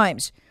Democrat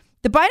crimes.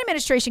 The Biden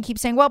administration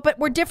keeps saying, well, but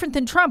we're different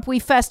than Trump. We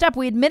fessed up.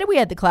 We admitted we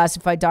had the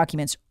classified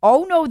documents.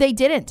 Oh, no, they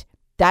didn't.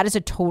 That is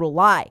a total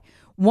lie.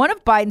 One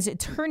of Biden's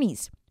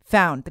attorneys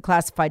found the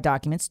classified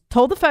documents,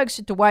 told the folks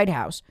at the White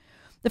House.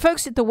 The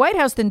folks at the White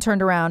House then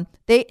turned around.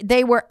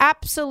 They were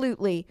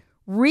absolutely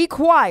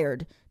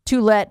required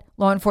to let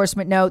law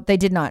enforcement know. They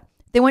did not.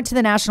 They went to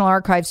the National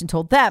Archives and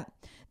told them.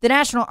 The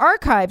National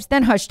Archives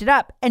then hushed it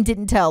up and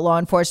didn't tell law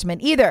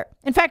enforcement either.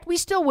 In fact, we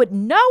still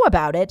wouldn't know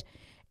about it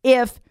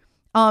if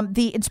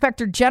the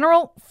Inspector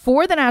General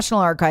for the National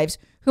Archives,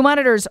 who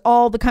monitors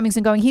all the comings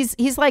and going,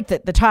 he's like the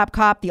top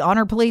cop, the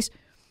honor police,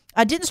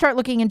 didn't start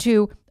looking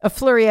into a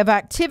flurry of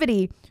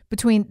activity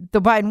between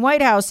the Biden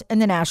White House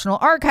and the National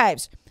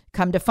Archives.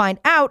 Come to find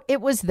out,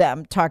 it was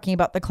them talking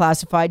about the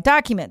classified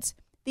documents.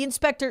 The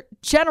Inspector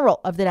General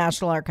of the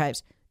National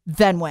Archives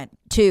then went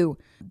to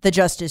the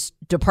Justice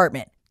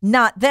Department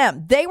not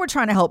them. They were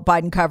trying to help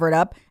Biden cover it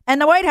up,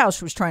 and the White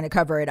House was trying to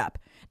cover it up.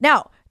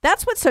 Now,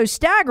 that's what's so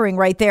staggering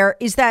right there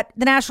is that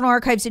the National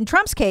Archives in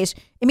Trump's case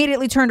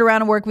immediately turned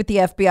around and worked with the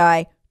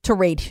FBI to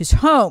raid his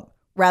home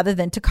rather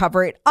than to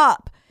cover it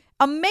up.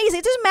 Amazing.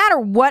 It doesn't matter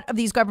what of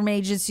these government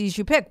agencies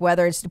you pick,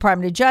 whether it's the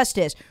Department of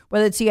Justice,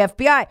 whether it's the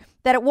FBI,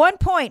 that at one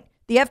point,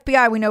 the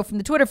FBI, we know from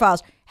the Twitter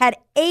files, had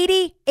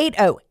 80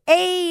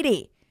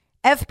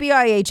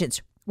 FBI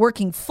agents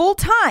working full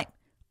time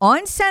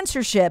on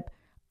censorship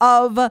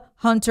of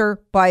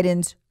Hunter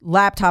Biden's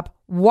laptop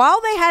while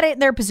they had it in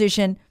their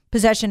possession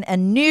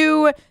and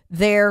knew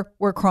there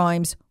were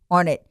crimes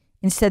on it.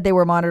 Instead, they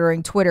were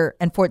monitoring Twitter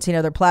and 14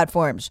 other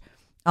platforms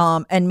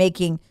and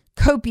making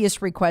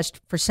copious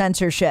requests for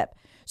censorship.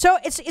 So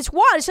it's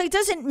wild. So it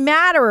doesn't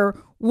matter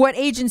what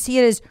agency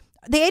it is.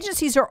 The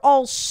agencies are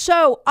all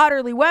so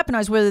utterly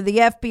weaponized, whether the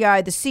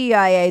FBI, the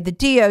CIA, the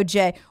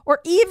DOJ,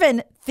 or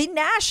even the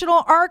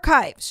National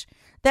Archives.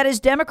 That as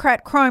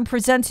Democrat crime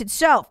presents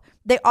itself,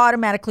 they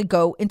automatically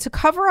go into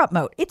cover-up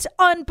mode. It's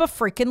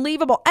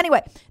unbefreaking-leavable.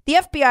 Anyway, the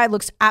FBI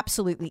looks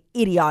absolutely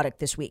idiotic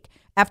this week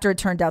after it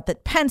turned out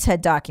that Pence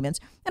had documents.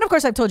 And of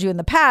course, I've told you in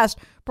the past,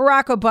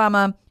 Barack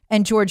Obama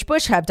and George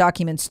Bush have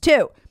documents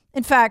too.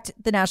 In fact,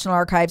 the National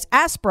Archives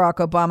asked Barack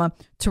Obama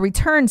to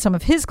return some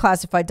of his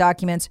classified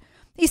documents.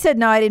 He said,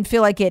 no, I didn't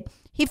feel like it.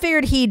 He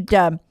figured he'd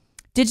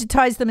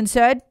digitize them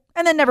instead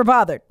and then never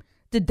bothered.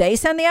 Did they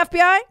send the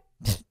FBI?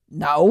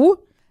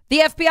 No. The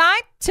FBI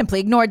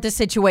simply ignored the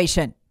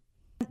situation.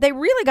 They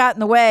really got in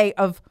the way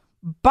of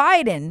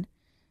Biden.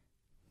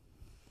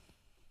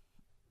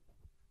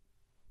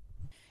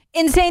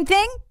 Insane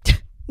thing?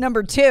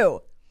 Number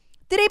 2.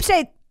 The deep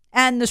state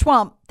and the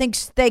swamp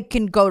thinks they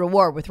can go to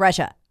war with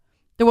Russia,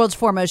 the world's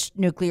foremost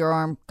nuclear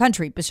armed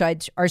country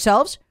besides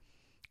ourselves.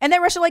 And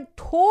that Russia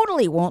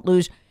totally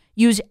won't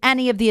use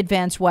any of the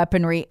advanced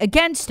weaponry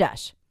against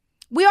us.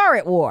 We are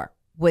at war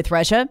with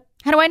Russia.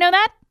 How do I know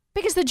that?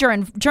 Because the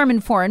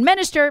German foreign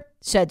minister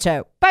said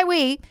so. By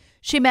we,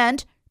 she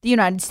meant the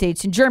United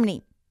States and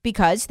Germany,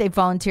 because they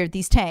volunteered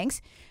these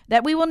tanks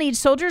that we will need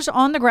soldiers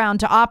on the ground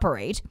to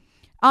operate.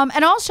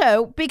 And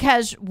also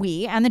because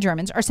we and the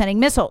Germans are sending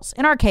missiles,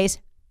 in our case,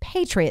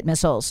 Patriot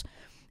missiles.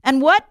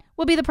 And what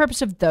will be the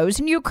purpose of those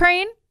in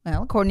Ukraine?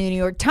 Well, according to the New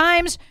York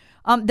Times,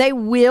 they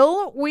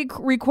will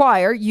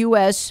require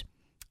U.S.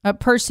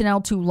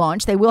 personnel to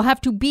launch. They will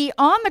have to be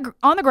on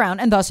the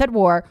ground and thus at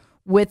war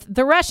with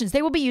the Russians.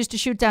 They will be used to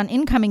shoot down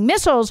incoming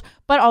missiles,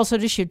 but also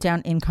to shoot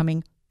down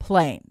incoming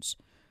planes.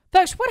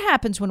 Folks, what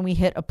happens when we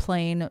hit a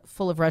plane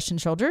full of Russian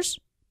soldiers?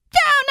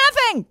 Yeah,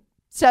 nothing,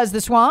 says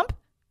the swamp.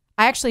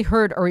 I actually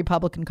heard a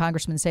Republican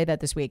congressman say that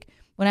this week.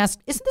 When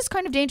asked, isn't this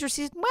kind of dangerous?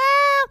 He said,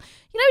 well,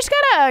 you just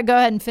got to go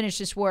ahead and finish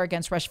this war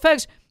against Russia.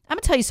 Folks, I'm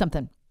going to tell you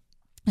something.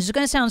 This is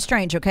going to sound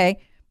strange, okay?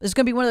 This is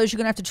going to be one of those you're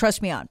going to have to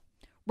trust me on.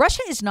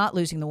 Russia is not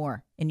losing the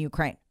war in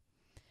Ukraine.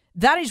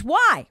 That is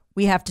why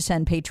we have to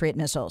send Patriot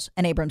missiles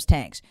and Abrams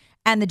tanks.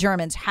 And the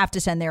Germans have to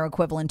send their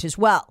equivalent as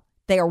well.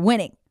 They are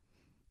winning.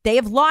 They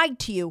have lied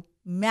to you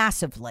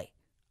massively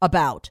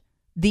about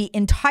the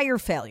entire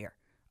failure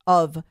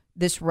of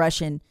this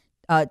Russian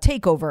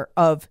takeover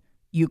of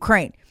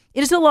Ukraine.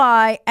 It is a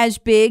lie as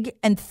big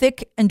and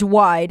thick and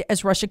wide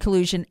as Russia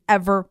collusion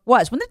ever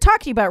was. When they're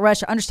talking about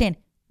Russia, understand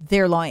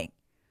they're lying.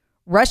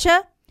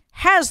 Russia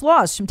has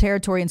lost some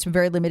territory in some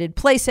very limited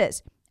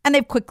places, and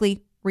they've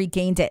quickly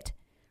regained it.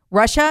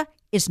 Russia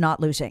is not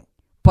losing,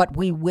 but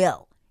we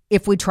will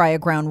if we try a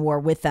ground war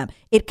with them.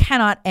 It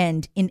cannot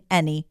end in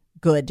any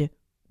good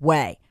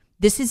way.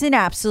 This is an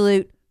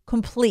absolute,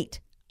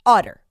 complete,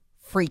 utter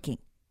freaking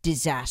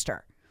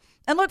disaster.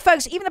 And look,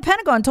 folks, even the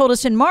Pentagon told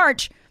us in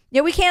March,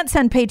 we can't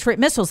send Patriot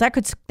missiles. That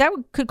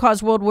could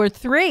cause World War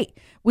III.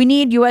 We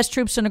need U.S.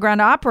 troops on the ground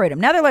to operate them.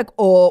 Now they're like,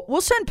 oh,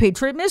 we'll send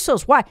Patriot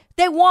missiles. Why?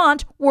 They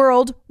want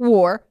World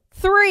War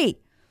III.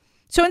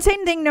 So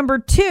insane thing number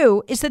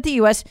 2 is that the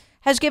U.S.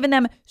 has given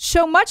them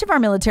so much of our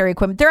military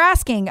equipment. They're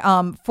asking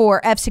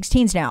for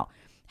F-16s now.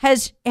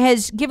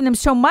 Has given them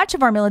so much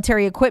of our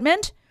military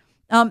equipment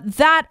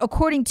that,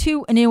 according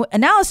to a new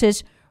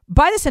analysis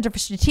by the Center for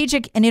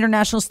Strategic and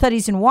International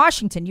Studies in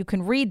Washington, you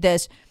can read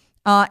this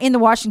in the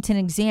Washington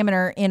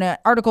Examiner in an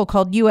article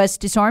called U.S.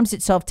 Disarms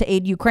Itself to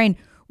Aid Ukraine.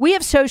 We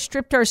have so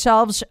stripped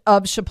ourselves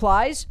of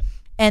supplies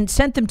and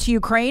sent them to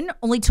Ukraine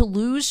only to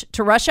lose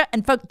to Russia.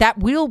 And folks, that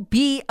will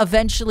be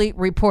eventually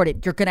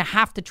reported. You're going to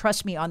have to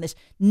trust me on this.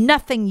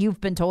 Nothing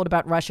you've been told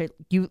about Russia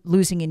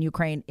losing in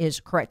Ukraine is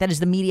correct. That is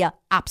the media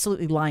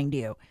absolutely lying to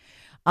you.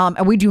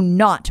 And we do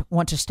not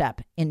want to step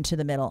into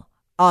the middle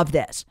of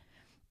this.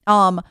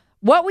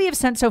 What we have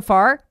sent so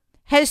far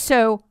has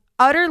so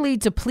utterly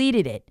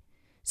depleted it,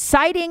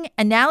 citing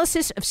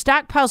analysis of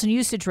stockpiles and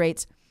usage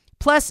rates,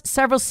 plus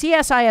several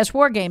CSIS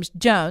war games.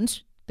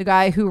 Jones, the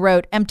guy who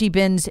wrote Empty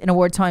Bins in a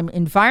Wartime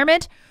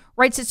Environment,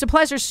 writes that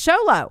supplies are so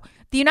low,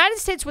 the United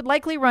States would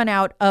likely run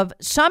out of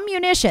some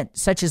munition,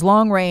 such as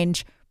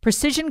long-range,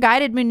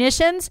 precision-guided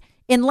munitions,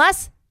 in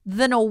less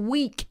than a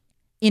week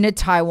in a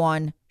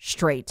Taiwan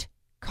Strait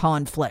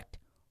conflict.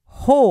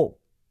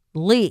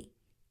 Holy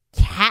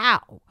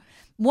cow.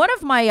 One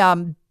of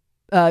my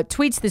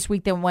tweets this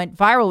week that went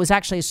viral was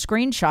actually a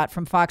screenshot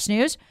from Fox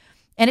News.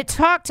 And it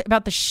talked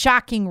about the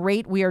shocking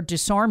rate we are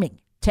disarming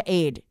to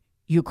aid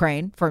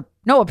Ukraine for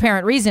no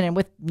apparent reason and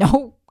with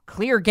no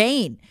clear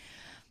gain.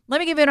 Let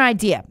me give you an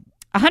idea.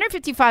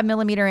 155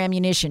 millimeter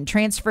ammunition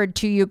transferred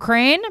to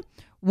Ukraine,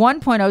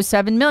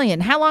 $1.07 million.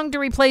 How long to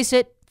replace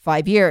it?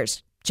 5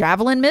 years.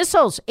 Javelin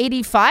missiles,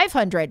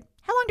 8,500.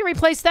 How long to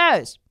replace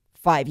those?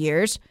 5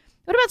 years.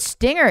 What about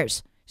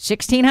Stingers?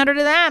 1,600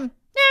 of them.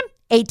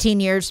 18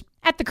 years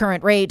at the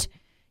current rate.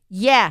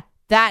 Yeah,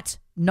 that's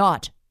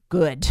not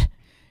good.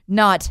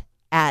 Not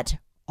at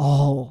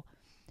all.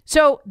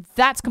 So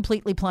that's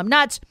completely plumb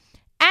nuts.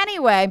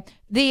 Anyway,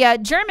 the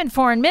German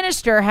foreign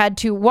minister had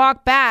to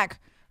walk back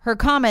her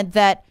comment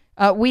that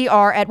we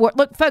are at war.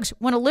 Look, folks,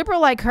 when a liberal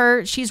like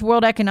her, she's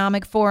World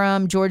Economic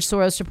Forum, George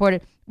Soros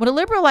supported. When a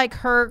liberal like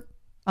her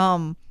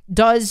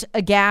does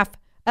a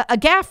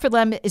gaffe for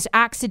them is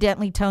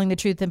accidentally telling the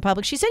truth in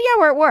public. She said, yeah,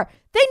 we're at war.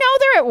 They know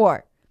they're at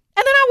war.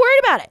 And they're not worried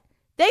about it.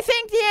 They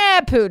think, yeah,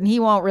 Putin, he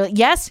won't really.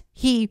 Yes,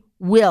 he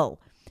will.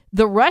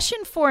 The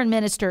Russian foreign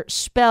minister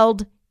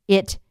spelled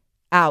it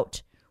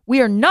out.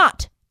 We are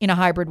not in a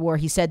hybrid war,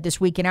 he said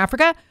this week in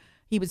Africa.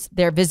 He was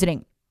there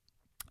visiting.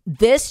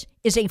 This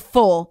is a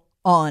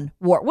full-on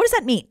war. What does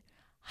that mean?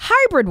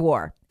 Hybrid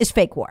war is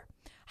fake war.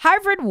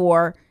 Hybrid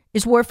war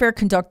is warfare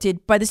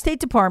conducted by the State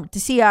Department, the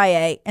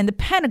CIA, and the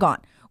Pentagon,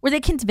 where they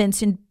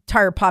convince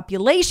entire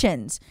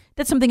populations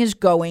that something is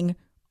going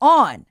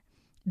on.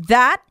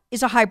 That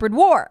is a hybrid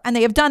war, and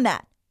they have done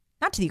that.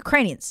 Not to the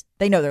Ukrainians.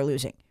 They know they're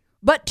losing.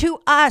 But to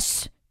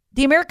us,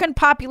 the American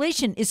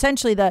population,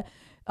 essentially the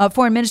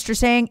foreign minister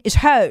saying, is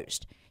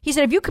hosed. He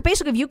said, if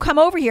you come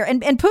over here,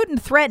 and Putin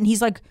threatened,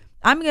 he's like,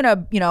 I'm going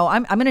to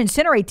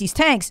incinerate these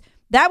tanks.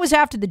 That was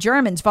after the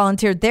Germans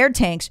volunteered their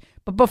tanks,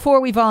 but before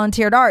we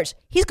volunteered ours.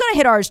 He's going to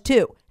hit ours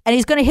too, and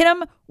he's going to hit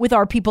them with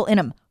our people in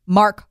them.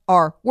 Mark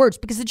our words,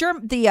 because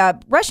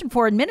the Russian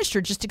foreign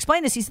minister just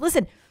explained this. He said,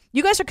 listen,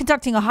 you guys are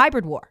conducting a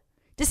hybrid war.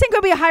 This ain't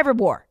going to be a hybrid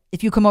war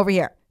if you come over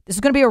here. This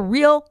is going to be a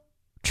real,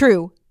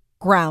 true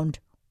ground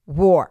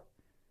war.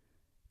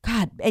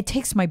 God, it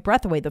takes my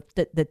breath away,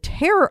 the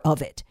terror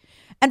of it.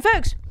 And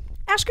folks,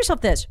 ask yourself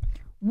this.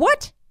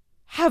 What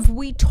have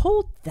we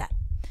told them?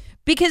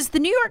 Because the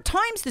New York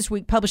Times this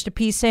week published a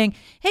piece saying,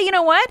 hey, you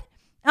know what?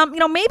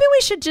 Maybe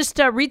we should just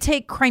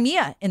retake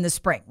Crimea in the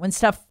spring when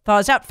stuff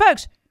thaws out.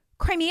 Folks,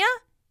 Crimea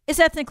is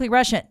ethnically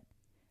Russian.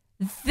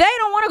 They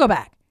don't want to go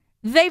back.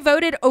 They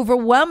voted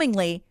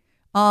overwhelmingly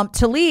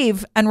to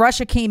leave, and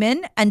Russia came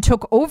in and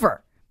took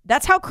over.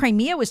 That's how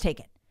Crimea was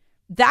taken.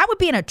 That would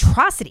be an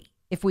atrocity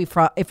if we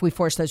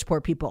force those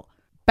poor people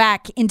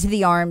back into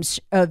the arms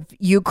of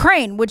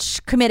Ukraine,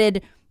 which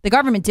the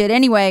government did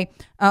anyway,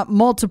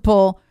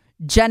 multiple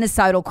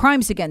genocidal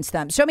crimes against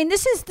them. So, I mean,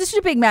 this is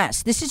a big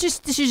mess. This is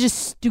just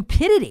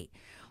stupidity.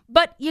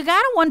 But you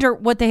got to wonder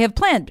what they have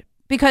planned,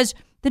 because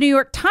the New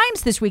York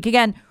Times this week,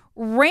 again,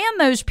 ran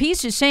those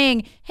pieces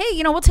saying,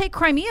 hey, we'll take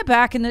Crimea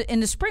back in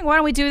the spring. Why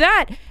don't we do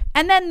that?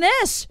 And then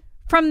this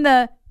from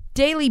the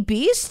Daily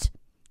Beast,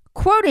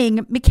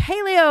 quoting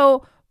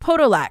Mikhailo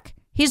Podolak.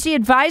 He's the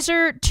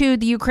advisor to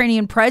the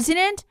Ukrainian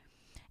president,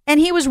 and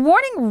he was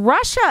warning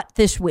Russia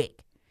this week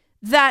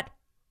that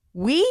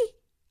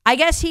I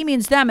guess he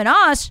means them and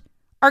us,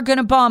 are going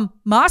to bomb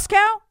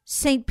Moscow,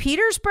 St.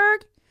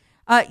 Petersburg,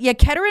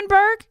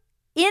 Yekaterinburg,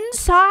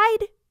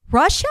 inside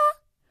Russia?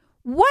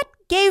 What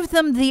gave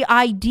them the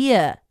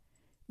idea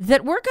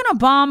that we're going to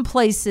bomb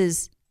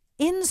places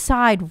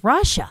inside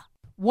Russia?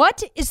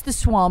 What is the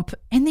swamp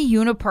and the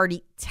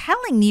Uniparty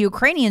telling the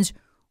Ukrainians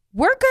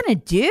we're going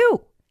to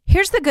do?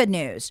 Here's the good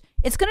news.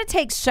 It's going to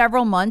take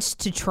several months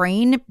to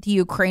train the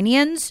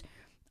Ukrainians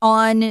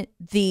on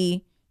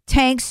the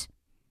tanks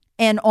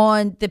and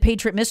on the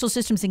Patriot missile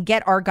systems and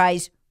get our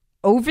guys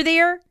over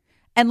there.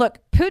 And look,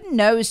 Putin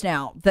knows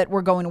now that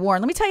we're going to war.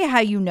 And let me tell you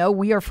how you know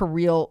we are for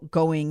real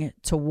going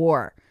to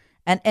war.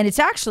 And it's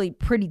actually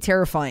pretty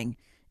terrifying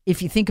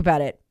if you think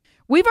about it.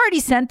 We've already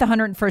sent the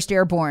 101st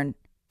Airborne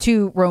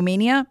to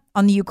Romania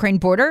on the Ukraine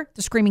border,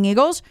 the Screaming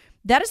Eagles.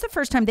 That is the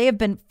first time they have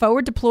been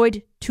forward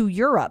deployed to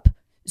Europe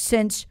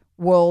since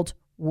World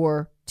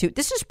War II.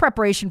 This is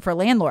preparation for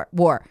land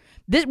war.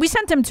 We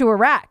sent them to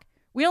Iraq.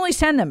 We only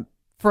send them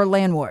for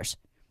land wars.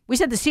 We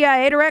sent the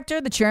CIA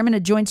director, the chairman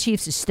of Joint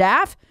Chiefs of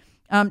Staff,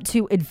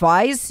 to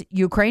advise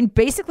Ukraine,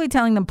 basically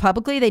telling them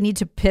publicly they need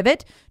to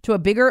pivot to a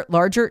bigger,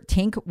 larger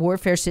tank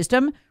warfare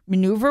system,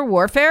 maneuver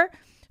warfare.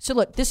 So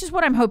look, this is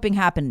what I'm hoping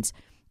happens.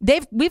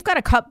 The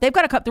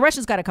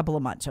Russians got a couple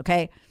of months,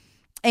 okay?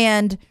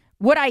 And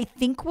what I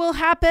think will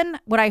happen,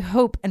 what I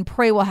hope and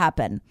pray will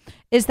happen,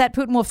 is that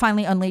Putin will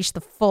finally unleash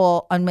the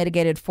full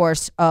unmitigated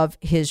force of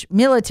his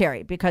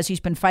military, because he's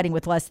been fighting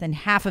with less than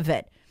half of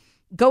it.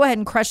 Go ahead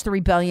and crush the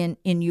rebellion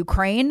in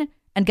Ukraine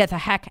and get the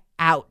heck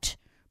out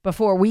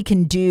before we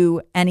can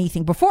do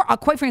anything. Before,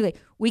 quite frankly,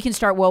 we can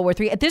start World War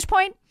III. At this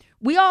point,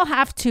 we all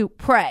have to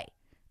pray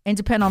and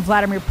depend on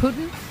Vladimir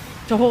Putin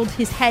to hold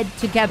his head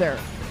together,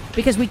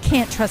 because we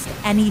can't trust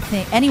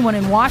anyone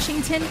in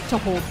Washington to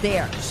hold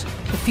theirs.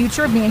 The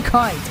future of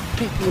mankind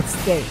will be at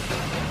stake.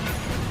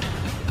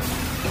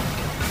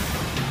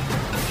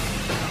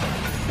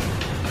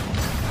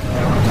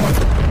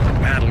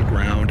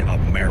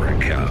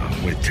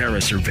 Tara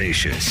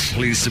Servatius.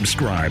 Please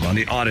subscribe on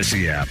the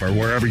Odyssey app or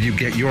wherever you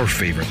get your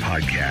favorite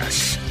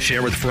podcasts.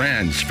 Share with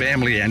friends,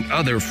 family, and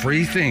other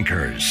free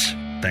thinkers.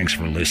 Thanks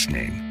for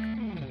listening.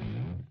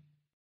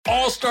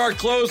 All-star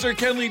closer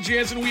Kenley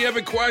Jansen, we have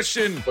a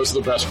question. What's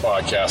the best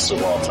podcast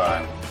of all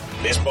time?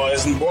 Baseball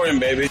isn't boring,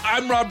 baby.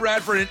 I'm Rob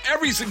Bradford, and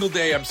every single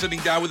day I'm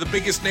sitting down with the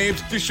biggest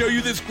names to show you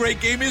this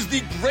great game is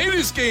the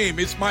greatest game.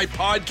 It's my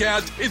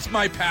podcast. It's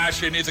my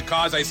passion. It's a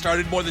cause I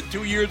started more than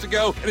 2 years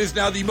ago and is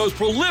now the most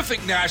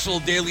prolific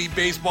national daily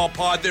baseball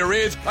pod there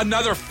is.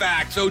 Another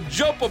fact, so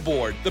jump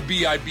aboard the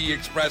BIB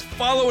Express.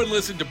 Follow and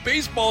listen to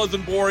Baseball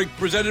Isn't Boring,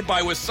 presented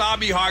by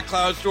Wasabi Hot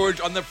Cloud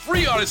Storage on the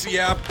free Odyssey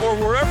app or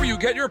wherever you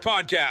get your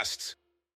podcasts.